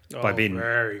played by being,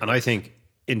 very good. and I think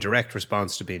in direct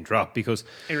response to being dropped because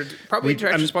in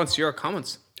direct response to your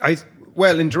comments.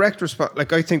 In direct response,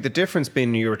 like I think the difference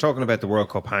being you were talking about the World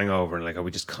Cup hangover and like are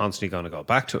we just constantly going to go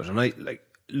back to it? And I like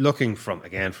looking from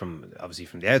obviously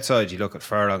from the outside, you look at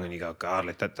Furlong and you go, God,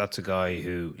 like that's a guy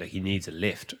who like he needs a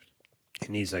lift.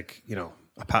 He needs a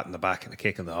pat in the back and a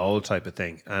kick in the hole type of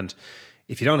thing. And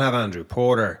if you don't have Andrew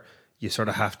Porter, you sort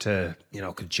of have to,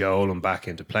 cajole him back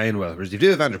into playing well. Whereas if you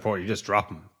do Van der Poel, you just drop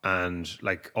him, and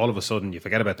like all of a sudden you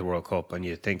forget about the World Cup and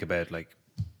you think about like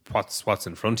what's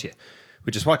in front of you,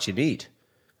 which is what you need,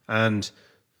 and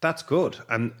that's good.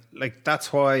 And like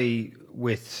that's why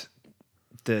with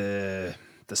the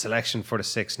selection for the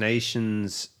Six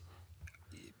Nations,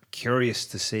 curious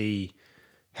to see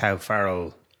how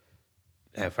Farrell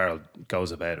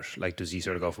goes about it. Like, does he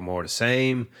sort of go for more of the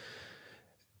same?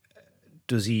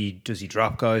 Does he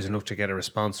drop guys enough to get a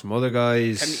response from other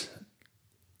guys?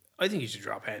 I think you should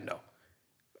drop Hendo.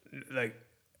 Like,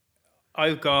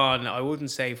 I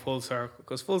wouldn't say full circle,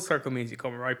 because full circle means you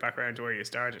come right back around to where you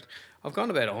started. I've gone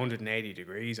about 180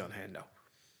 degrees on Hendo.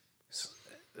 So,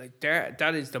 like,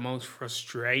 that is the most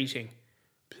frustrating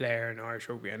player in Irish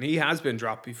rugby, and he has been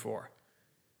dropped before.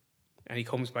 And he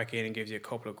comes back in and gives you a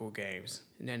couple of good games,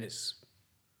 and then his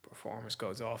performance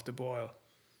goes off the boil.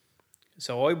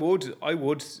 So I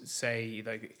would say,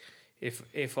 like,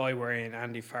 if I were in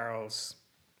Andy Farrell's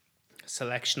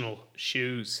selectional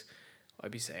shoes,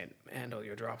 I'd be saying, Endo,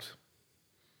 you're dropped.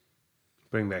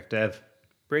 Bring back Dev.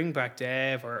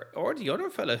 Or the other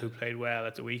fella who played well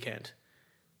at the weekend,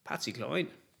 Patsy Cline.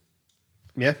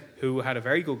 Yeah. Who had a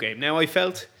very good game. Now I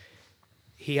felt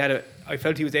he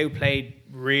was outplayed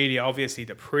really obviously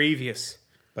the previous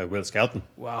By Will Skelton.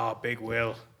 Wow, Big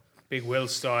Will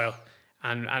style,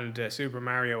 and Super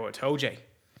Mario Itoje.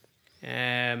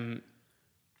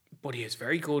 But he is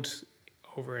very good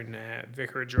over in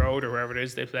Vicarage Road or wherever it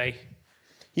is they play.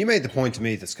 You made the point to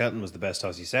me that Skelton was the best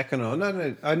Aussie second.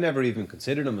 I never even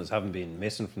considered him as having been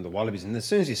missing from the Wallabies. And as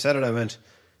soon as you said it, I went,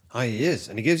 he is.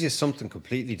 And he gives you something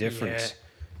completely different. Yeah.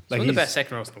 Like, He's one of the best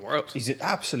second rows in the world. He's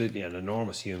absolutely an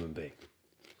enormous human being.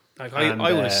 Like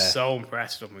I was so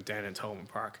impressed with him down in Thomond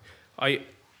Park. I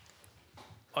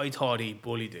thought he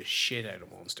bullied the shit out of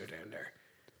Munster down there.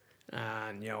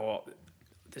 And,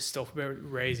 the stuff about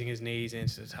raising his knees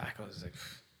into the tackle, I was like,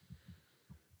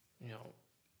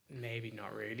 maybe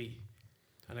not really.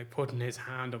 And like putting his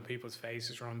hand on people's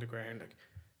faces around the ground, like,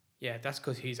 yeah, that's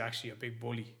because he's actually a big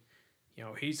bully.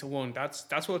 He's the one.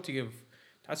 That's what to give.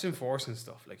 That's enforcing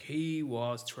stuff. Like, he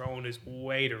was throwing his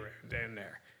weight around down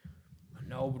there, and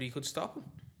nobody could stop him.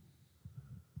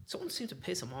 Someone seemed to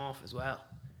piss him off as well.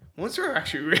 Munster are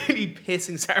actually really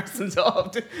pissing Saracens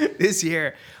off this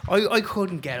year. I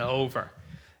couldn't get over.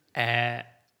 I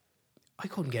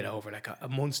couldn't get over like a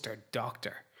Munster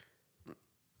doctor.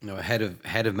 No, head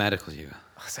of medical, you.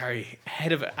 Oh, sorry,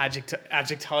 head of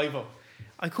adjectival.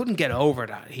 I couldn't get over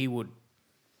that he would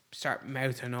start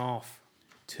mouthing off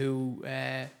to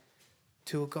a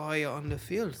guy on the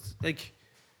field. Like,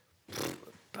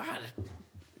 bad.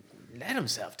 Let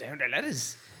himself down there.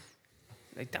 That's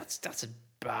a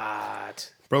bad.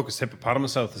 Broke his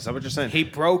hippopotamus oath. Is that what you're saying? He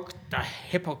broke the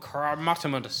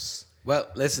hippopotamus. Well,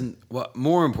 listen. What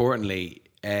more importantly,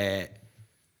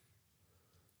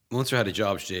 Munster had a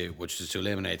job to do, which is to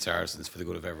eliminate Saracens for the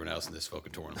good of everyone else in this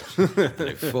fucking tournament. And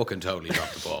they fucking totally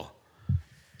dropped the ball.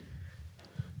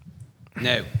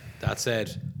 Now, that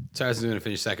said, Saracens are going to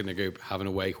finish second in the group, have an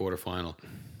away quarter final,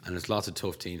 and there's lots of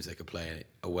tough teams they could play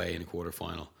away in a quarter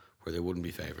final where they wouldn't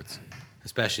be favourites,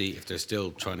 especially if they're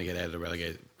still trying to get out of the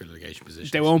relegation position.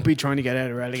 They won't be trying to get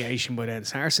out of relegation, but then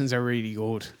Saracens are really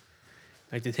good.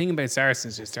 Like, the thing about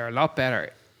Saracens is they're a lot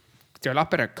better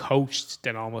coached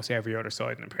than almost every other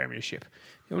side in the Premiership.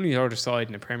 The only other side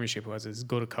in the Premiership who has as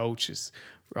good a coach as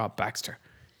Rob Baxter.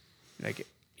 Like,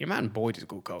 your man Boyd is a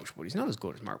good coach, but he's not as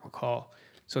good as Mark McCall.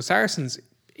 So Saracens,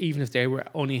 even if they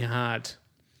only had,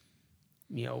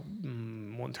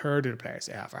 1/3 of the players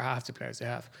they have or half the players they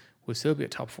have, will still be a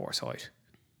top 4 side.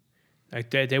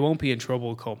 Like, they won't be in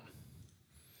trouble come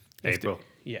April.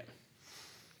 Yeah.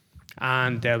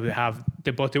 And they'll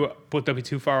be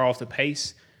too far off the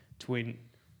pace to win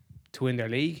their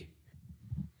league.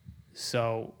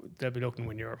 So they'll be looking to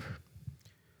win Europe.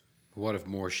 What if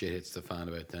more shit hits the fan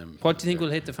about them? What do you think will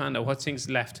hit the fan though? What things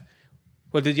left?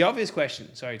 Well, the obvious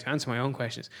question, sorry, to answer my own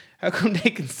questions, how come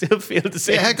they can still feel the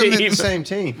same team? How come they're the same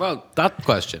team? Well, that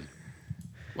question.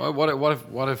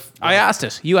 What if I asked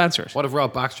it. You answer it. What if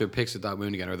Rob Baxter picks at that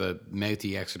wound again, or the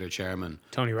mouthy Exeter chairman?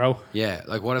 Tony Rowe. Yeah,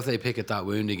 like what if they pick at that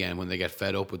wound again when they get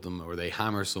fed up with them, or they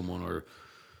hammer someone, or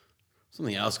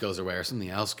something else goes away, or something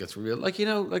else gets revealed? Like,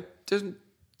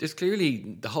 there's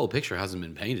clearly the whole picture hasn't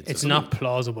been painted. It's not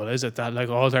plausible, is it? That like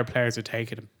all their players are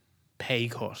taking a pay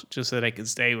cut just so they can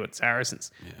stay with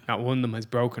Saracens. Yeah. Not one of them has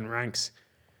broken ranks.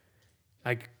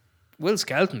 Like Will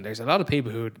Skelton, there's a lot of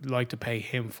people who would like to pay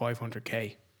him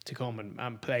 $500K to come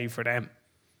and play for them.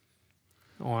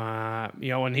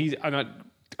 And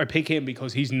I pick him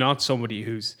because he's not somebody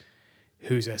who's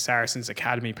a Saracens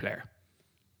academy player.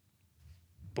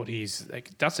 but he's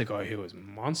like, that's a guy who has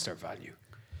monster value.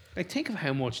 Like, think of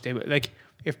how much they would, like,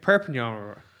 if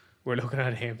Perpignan were looking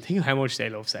at him, think of how much they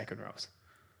love second rows.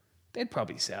 They'd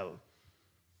probably sell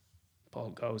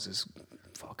Paul Ghos's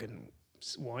fucking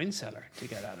wine cellar to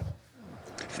get at him.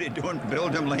 They don't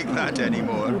build him like that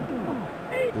anymore.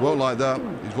 He won't like that.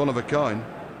 He's one of a kind.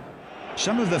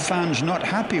 Some of the fans not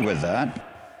happy with that.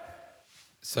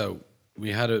 So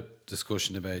we had a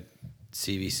discussion about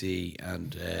CVC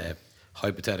and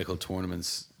hypothetical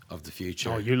tournaments of the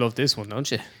future. Oh, you love this one,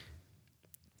 don't you?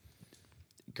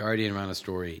 Guardian ran a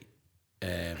story,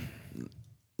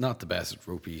 not the best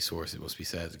rugby source, it must be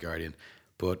said, the Guardian,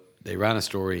 but they ran a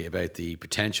story about the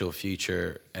potential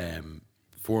future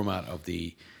format of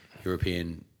the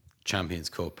European Champions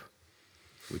Cup,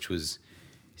 which was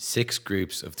 6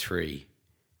 groups of 3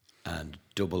 and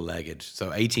double-legged.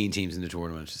 So 18 teams in the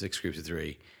tournament, 6 groups of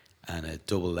 3 and a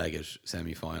double-legged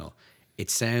semi-final. It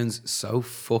sounds so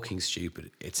fucking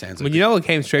stupid. It sounds like... Well, you know it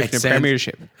came straight from the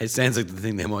Premiership. It sounds like the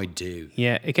thing they might do.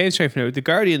 Yeah, it came straight from the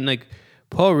Guardian. Like,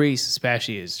 Paul Rees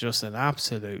especially is just an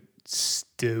absolute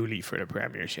stoolie for the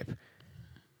Premiership.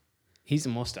 He's the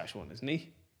moustache one, isn't he?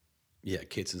 Yeah,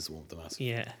 Kitson's the one with the massive.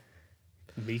 Yeah.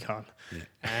 Beacon.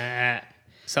 Yeah.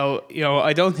 So, you know,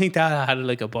 I don't think that had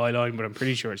like a byline, but I'm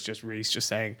pretty sure it's just Rees just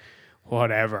saying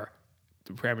whatever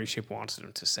the Premiership wants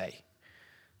them to say.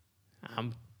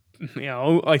 You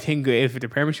know, I think if the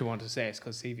Premiership wanted to say it, it's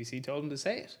because CVC told them to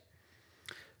say it.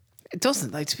 It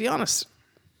doesn't, like, to be honest,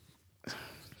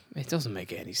 it doesn't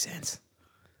make any sense.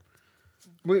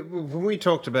 When we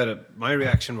talked about it, my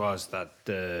reaction was that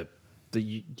the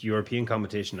European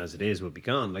competition as it is will be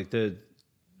gone. Like,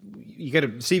 you get a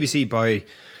CBC by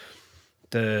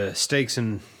the stakes,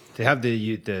 and they have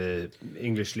the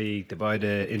English League. They buy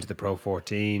into the Pro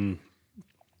 14.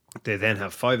 They then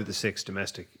have 5 of the 6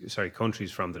 countries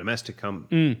from the domestic of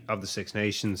the 6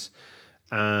 nations,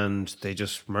 and they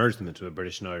just merge them into a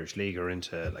British and Irish league, or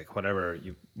into like whatever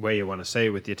way you want to say,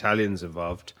 with the Italians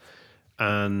involved.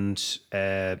 And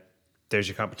there's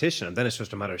your competition, and then it's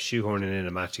just a matter of shoehorning in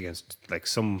a match against like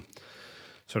some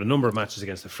sort of number of matches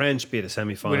against the French, be it a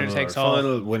semi-final Winner takes or all.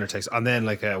 final, winner takes, and then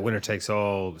like a winner takes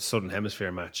all Southern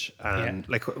Hemisphere match, and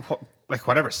like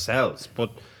whatever sells.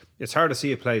 But it's hard to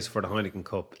see a place for the Heineken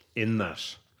Cup in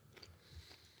that,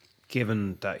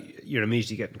 given that you're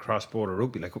immediately getting cross-border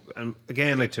rugby. Like, and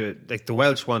again, like the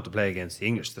Welsh want to play against the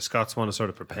English, the Scots want to sort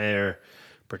of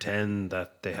pretend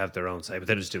that they have their own say, but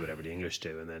they just do whatever the English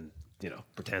do, and then, you know,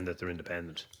 pretend that they're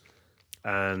independent.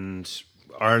 And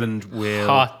Ireland will...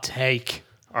 Hot take.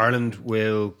 Ireland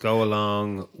will go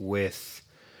along with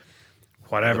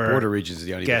whatever... The border regions is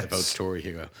the only bit about the story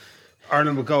here.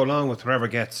 Ireland will go along with whoever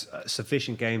gets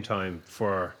sufficient game time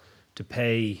to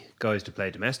pay guys to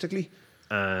play domestically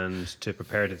and to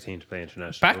prepare the team to play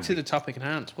international Back rugby. to the topic at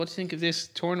hand. What do you think of this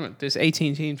tournament, this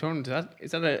 18-team tournament?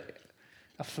 Is that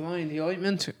a fly in the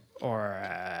ointment, or...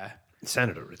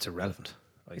 Senator, it's irrelevant.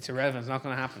 It's irrelevant. It's not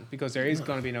going to happen because there is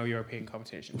going to be no European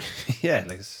competition. Yeah,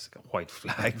 like it's a white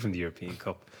flag from the European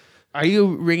Cup. Are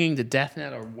you ringing the death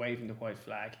knell or waving the white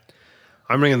flag?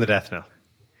 I'm ringing the death knell.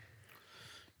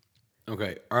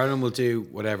 Okay, Ireland will do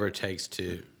whatever it takes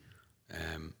to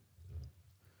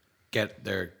get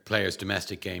their players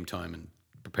domestic game time and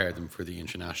prepare them for the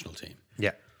international team.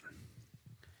 Yeah.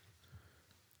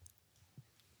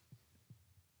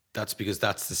 That's because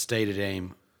that's the stated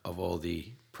aim of all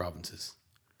the provinces.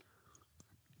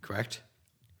 Correct?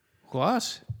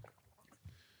 What?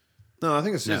 No, I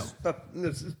think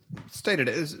it's stated.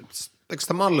 It's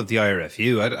the model of the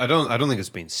IRFU. I don't think it's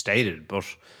been stated, but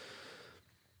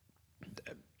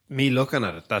me looking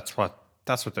at it, that's what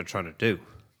they're trying to do.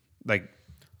 Like,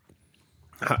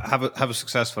 have a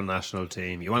successful national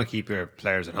team. You want to keep your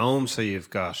players at home, so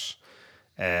you've got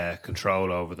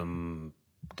control over them.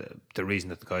 The reason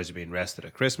that the guys are being rested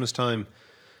at Christmas time.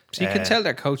 So you can tell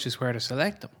their coaches where to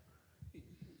select them.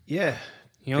 Yeah,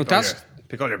 You know,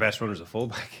 pick all your best runners at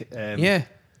fullback. yeah.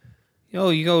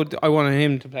 You go, I wanted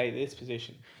him to play this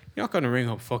position. You're not going to ring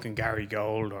up fucking Gary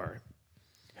Gold or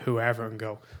whoever and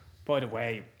go, by the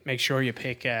way, make sure you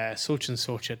pick such and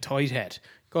such a tight head.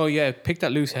 Go, yeah, pick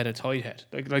that loose head a tight head,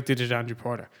 like they did Andrew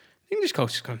Porter. The English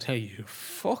coach is going to tell you to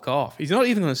fuck off. He's not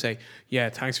even going to say, yeah,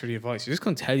 thanks for the advice. He's just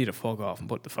going to tell you to fuck off and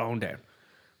put the phone down.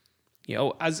 You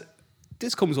know, as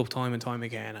this comes up time and time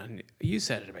again, and you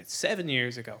said it about 7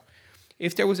 years ago,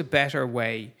 if there was a better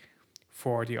way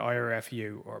for the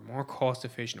IRFU, or more cost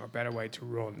efficient or better way to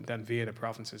run than via the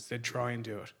provinces, they'd try and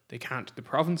do it. They can't. The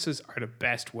provinces are the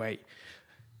best way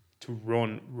to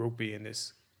run rugby in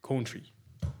this country.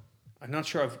 I'm not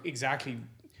sure of exactly,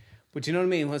 but you know what I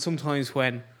mean? Sometimes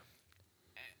when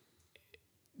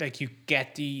like you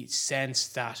get the sense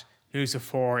that News of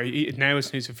Four, now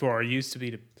it's News of Four, it used to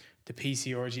be the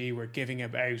PCRG were giving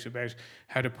about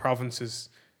how the provinces,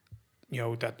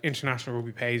 that international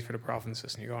rugby pays for the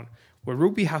provinces, and you're going, well,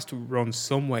 rugby has to run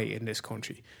some way in this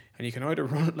country, and you can either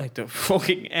run it like the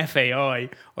fucking FAI,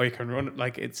 or you can run it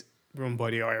like it's run by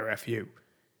the IRFU.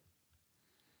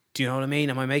 Do you know what I mean?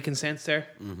 Am I making sense there?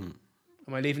 Mm-hmm.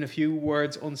 Am I leaving a few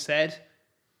words unsaid?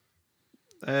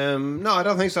 No, I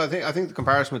don't think so. I think the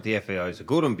comparison with the FAI is a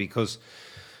good one, because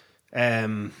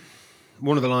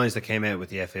one of the lines that came out with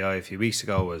the FAI a few weeks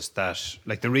ago was that,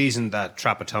 like, the reason that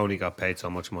Trapattoni got paid so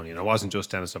much money, and it wasn't just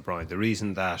Dennis O'Brien, the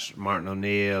reason that Martin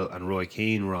O'Neill and Roy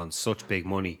Keane were on such big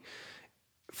money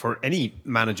for any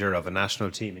manager of a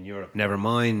national team in Europe, never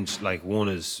mind like one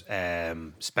as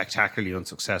spectacularly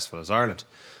unsuccessful as Ireland,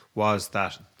 was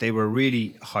that they were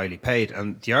really highly paid.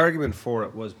 And the argument for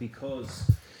it was because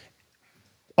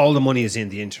all the money is in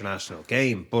the international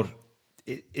game, but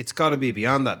it's got to be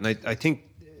beyond that. And I think,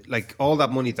 like, all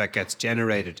that money that gets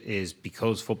generated is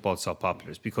because football's so popular.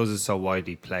 It's because it's so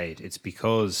widely played. It's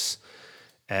because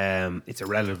it's a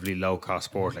relatively low cost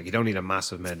sport. Like, you don't need a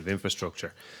massive amount of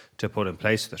infrastructure to put in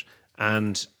place with it.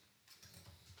 And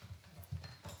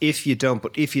if you don't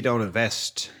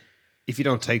invest, if you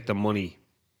don't take the money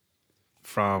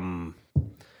from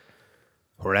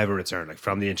wherever it's earned, like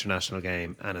from the international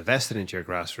game, and invest it into your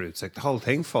grassroots, like, the whole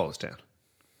thing falls down.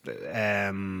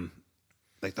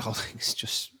 Like, the whole thing is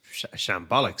just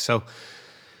shambolic. So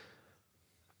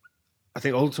I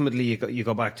think ultimately you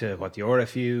go back to what the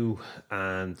RFU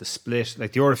and the split.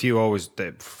 Like, the RFU always,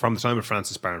 from the time of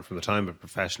Francis Barron, from the time of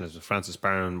professionalism, Francis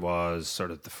Barron was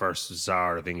sort of the first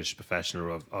czar of English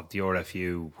professional of the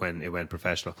RFU when it went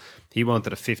professional. He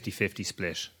wanted a 50-50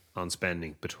 split on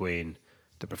spending between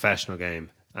the professional game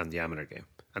and the amateur game.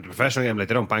 And the professional game, like,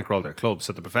 they don't bankroll their clubs,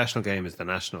 so the professional game is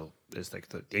is like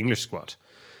the English squad,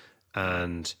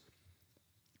 and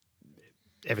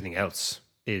everything else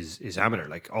is amateur.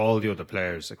 Like, all the other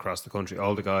players across the country,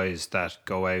 all the guys that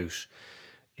go out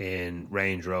in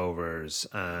Range Rovers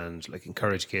and, like,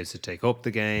 encourage kids to take up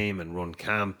the game and run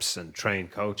camps and train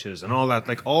coaches and all that,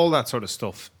 like, all that sort of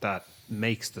stuff that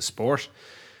makes the sport,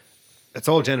 it's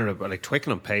all generated, but, like,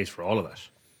 Twickenham pays for all of it,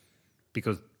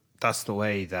 because that's the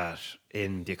way that,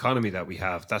 in the economy that we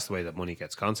have, that's the way that money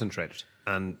gets concentrated.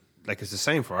 And, like, it's the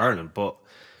same for Ireland, but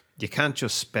you can't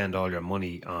just spend all your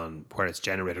money on where it's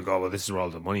generated and go, well, this is where all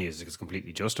the money is. It's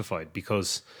completely justified,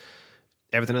 because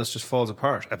everything else just falls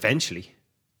apart eventually,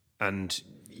 and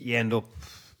you end up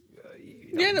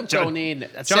going in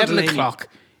at 7 o'clock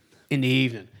in the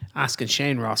evening asking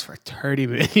Shane Ross for €30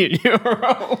 million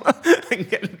and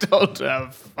getting told to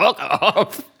fuck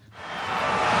off.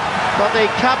 But the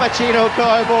Cappuccino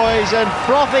Cowboys in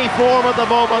frothy form at the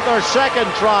moment, their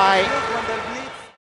second try.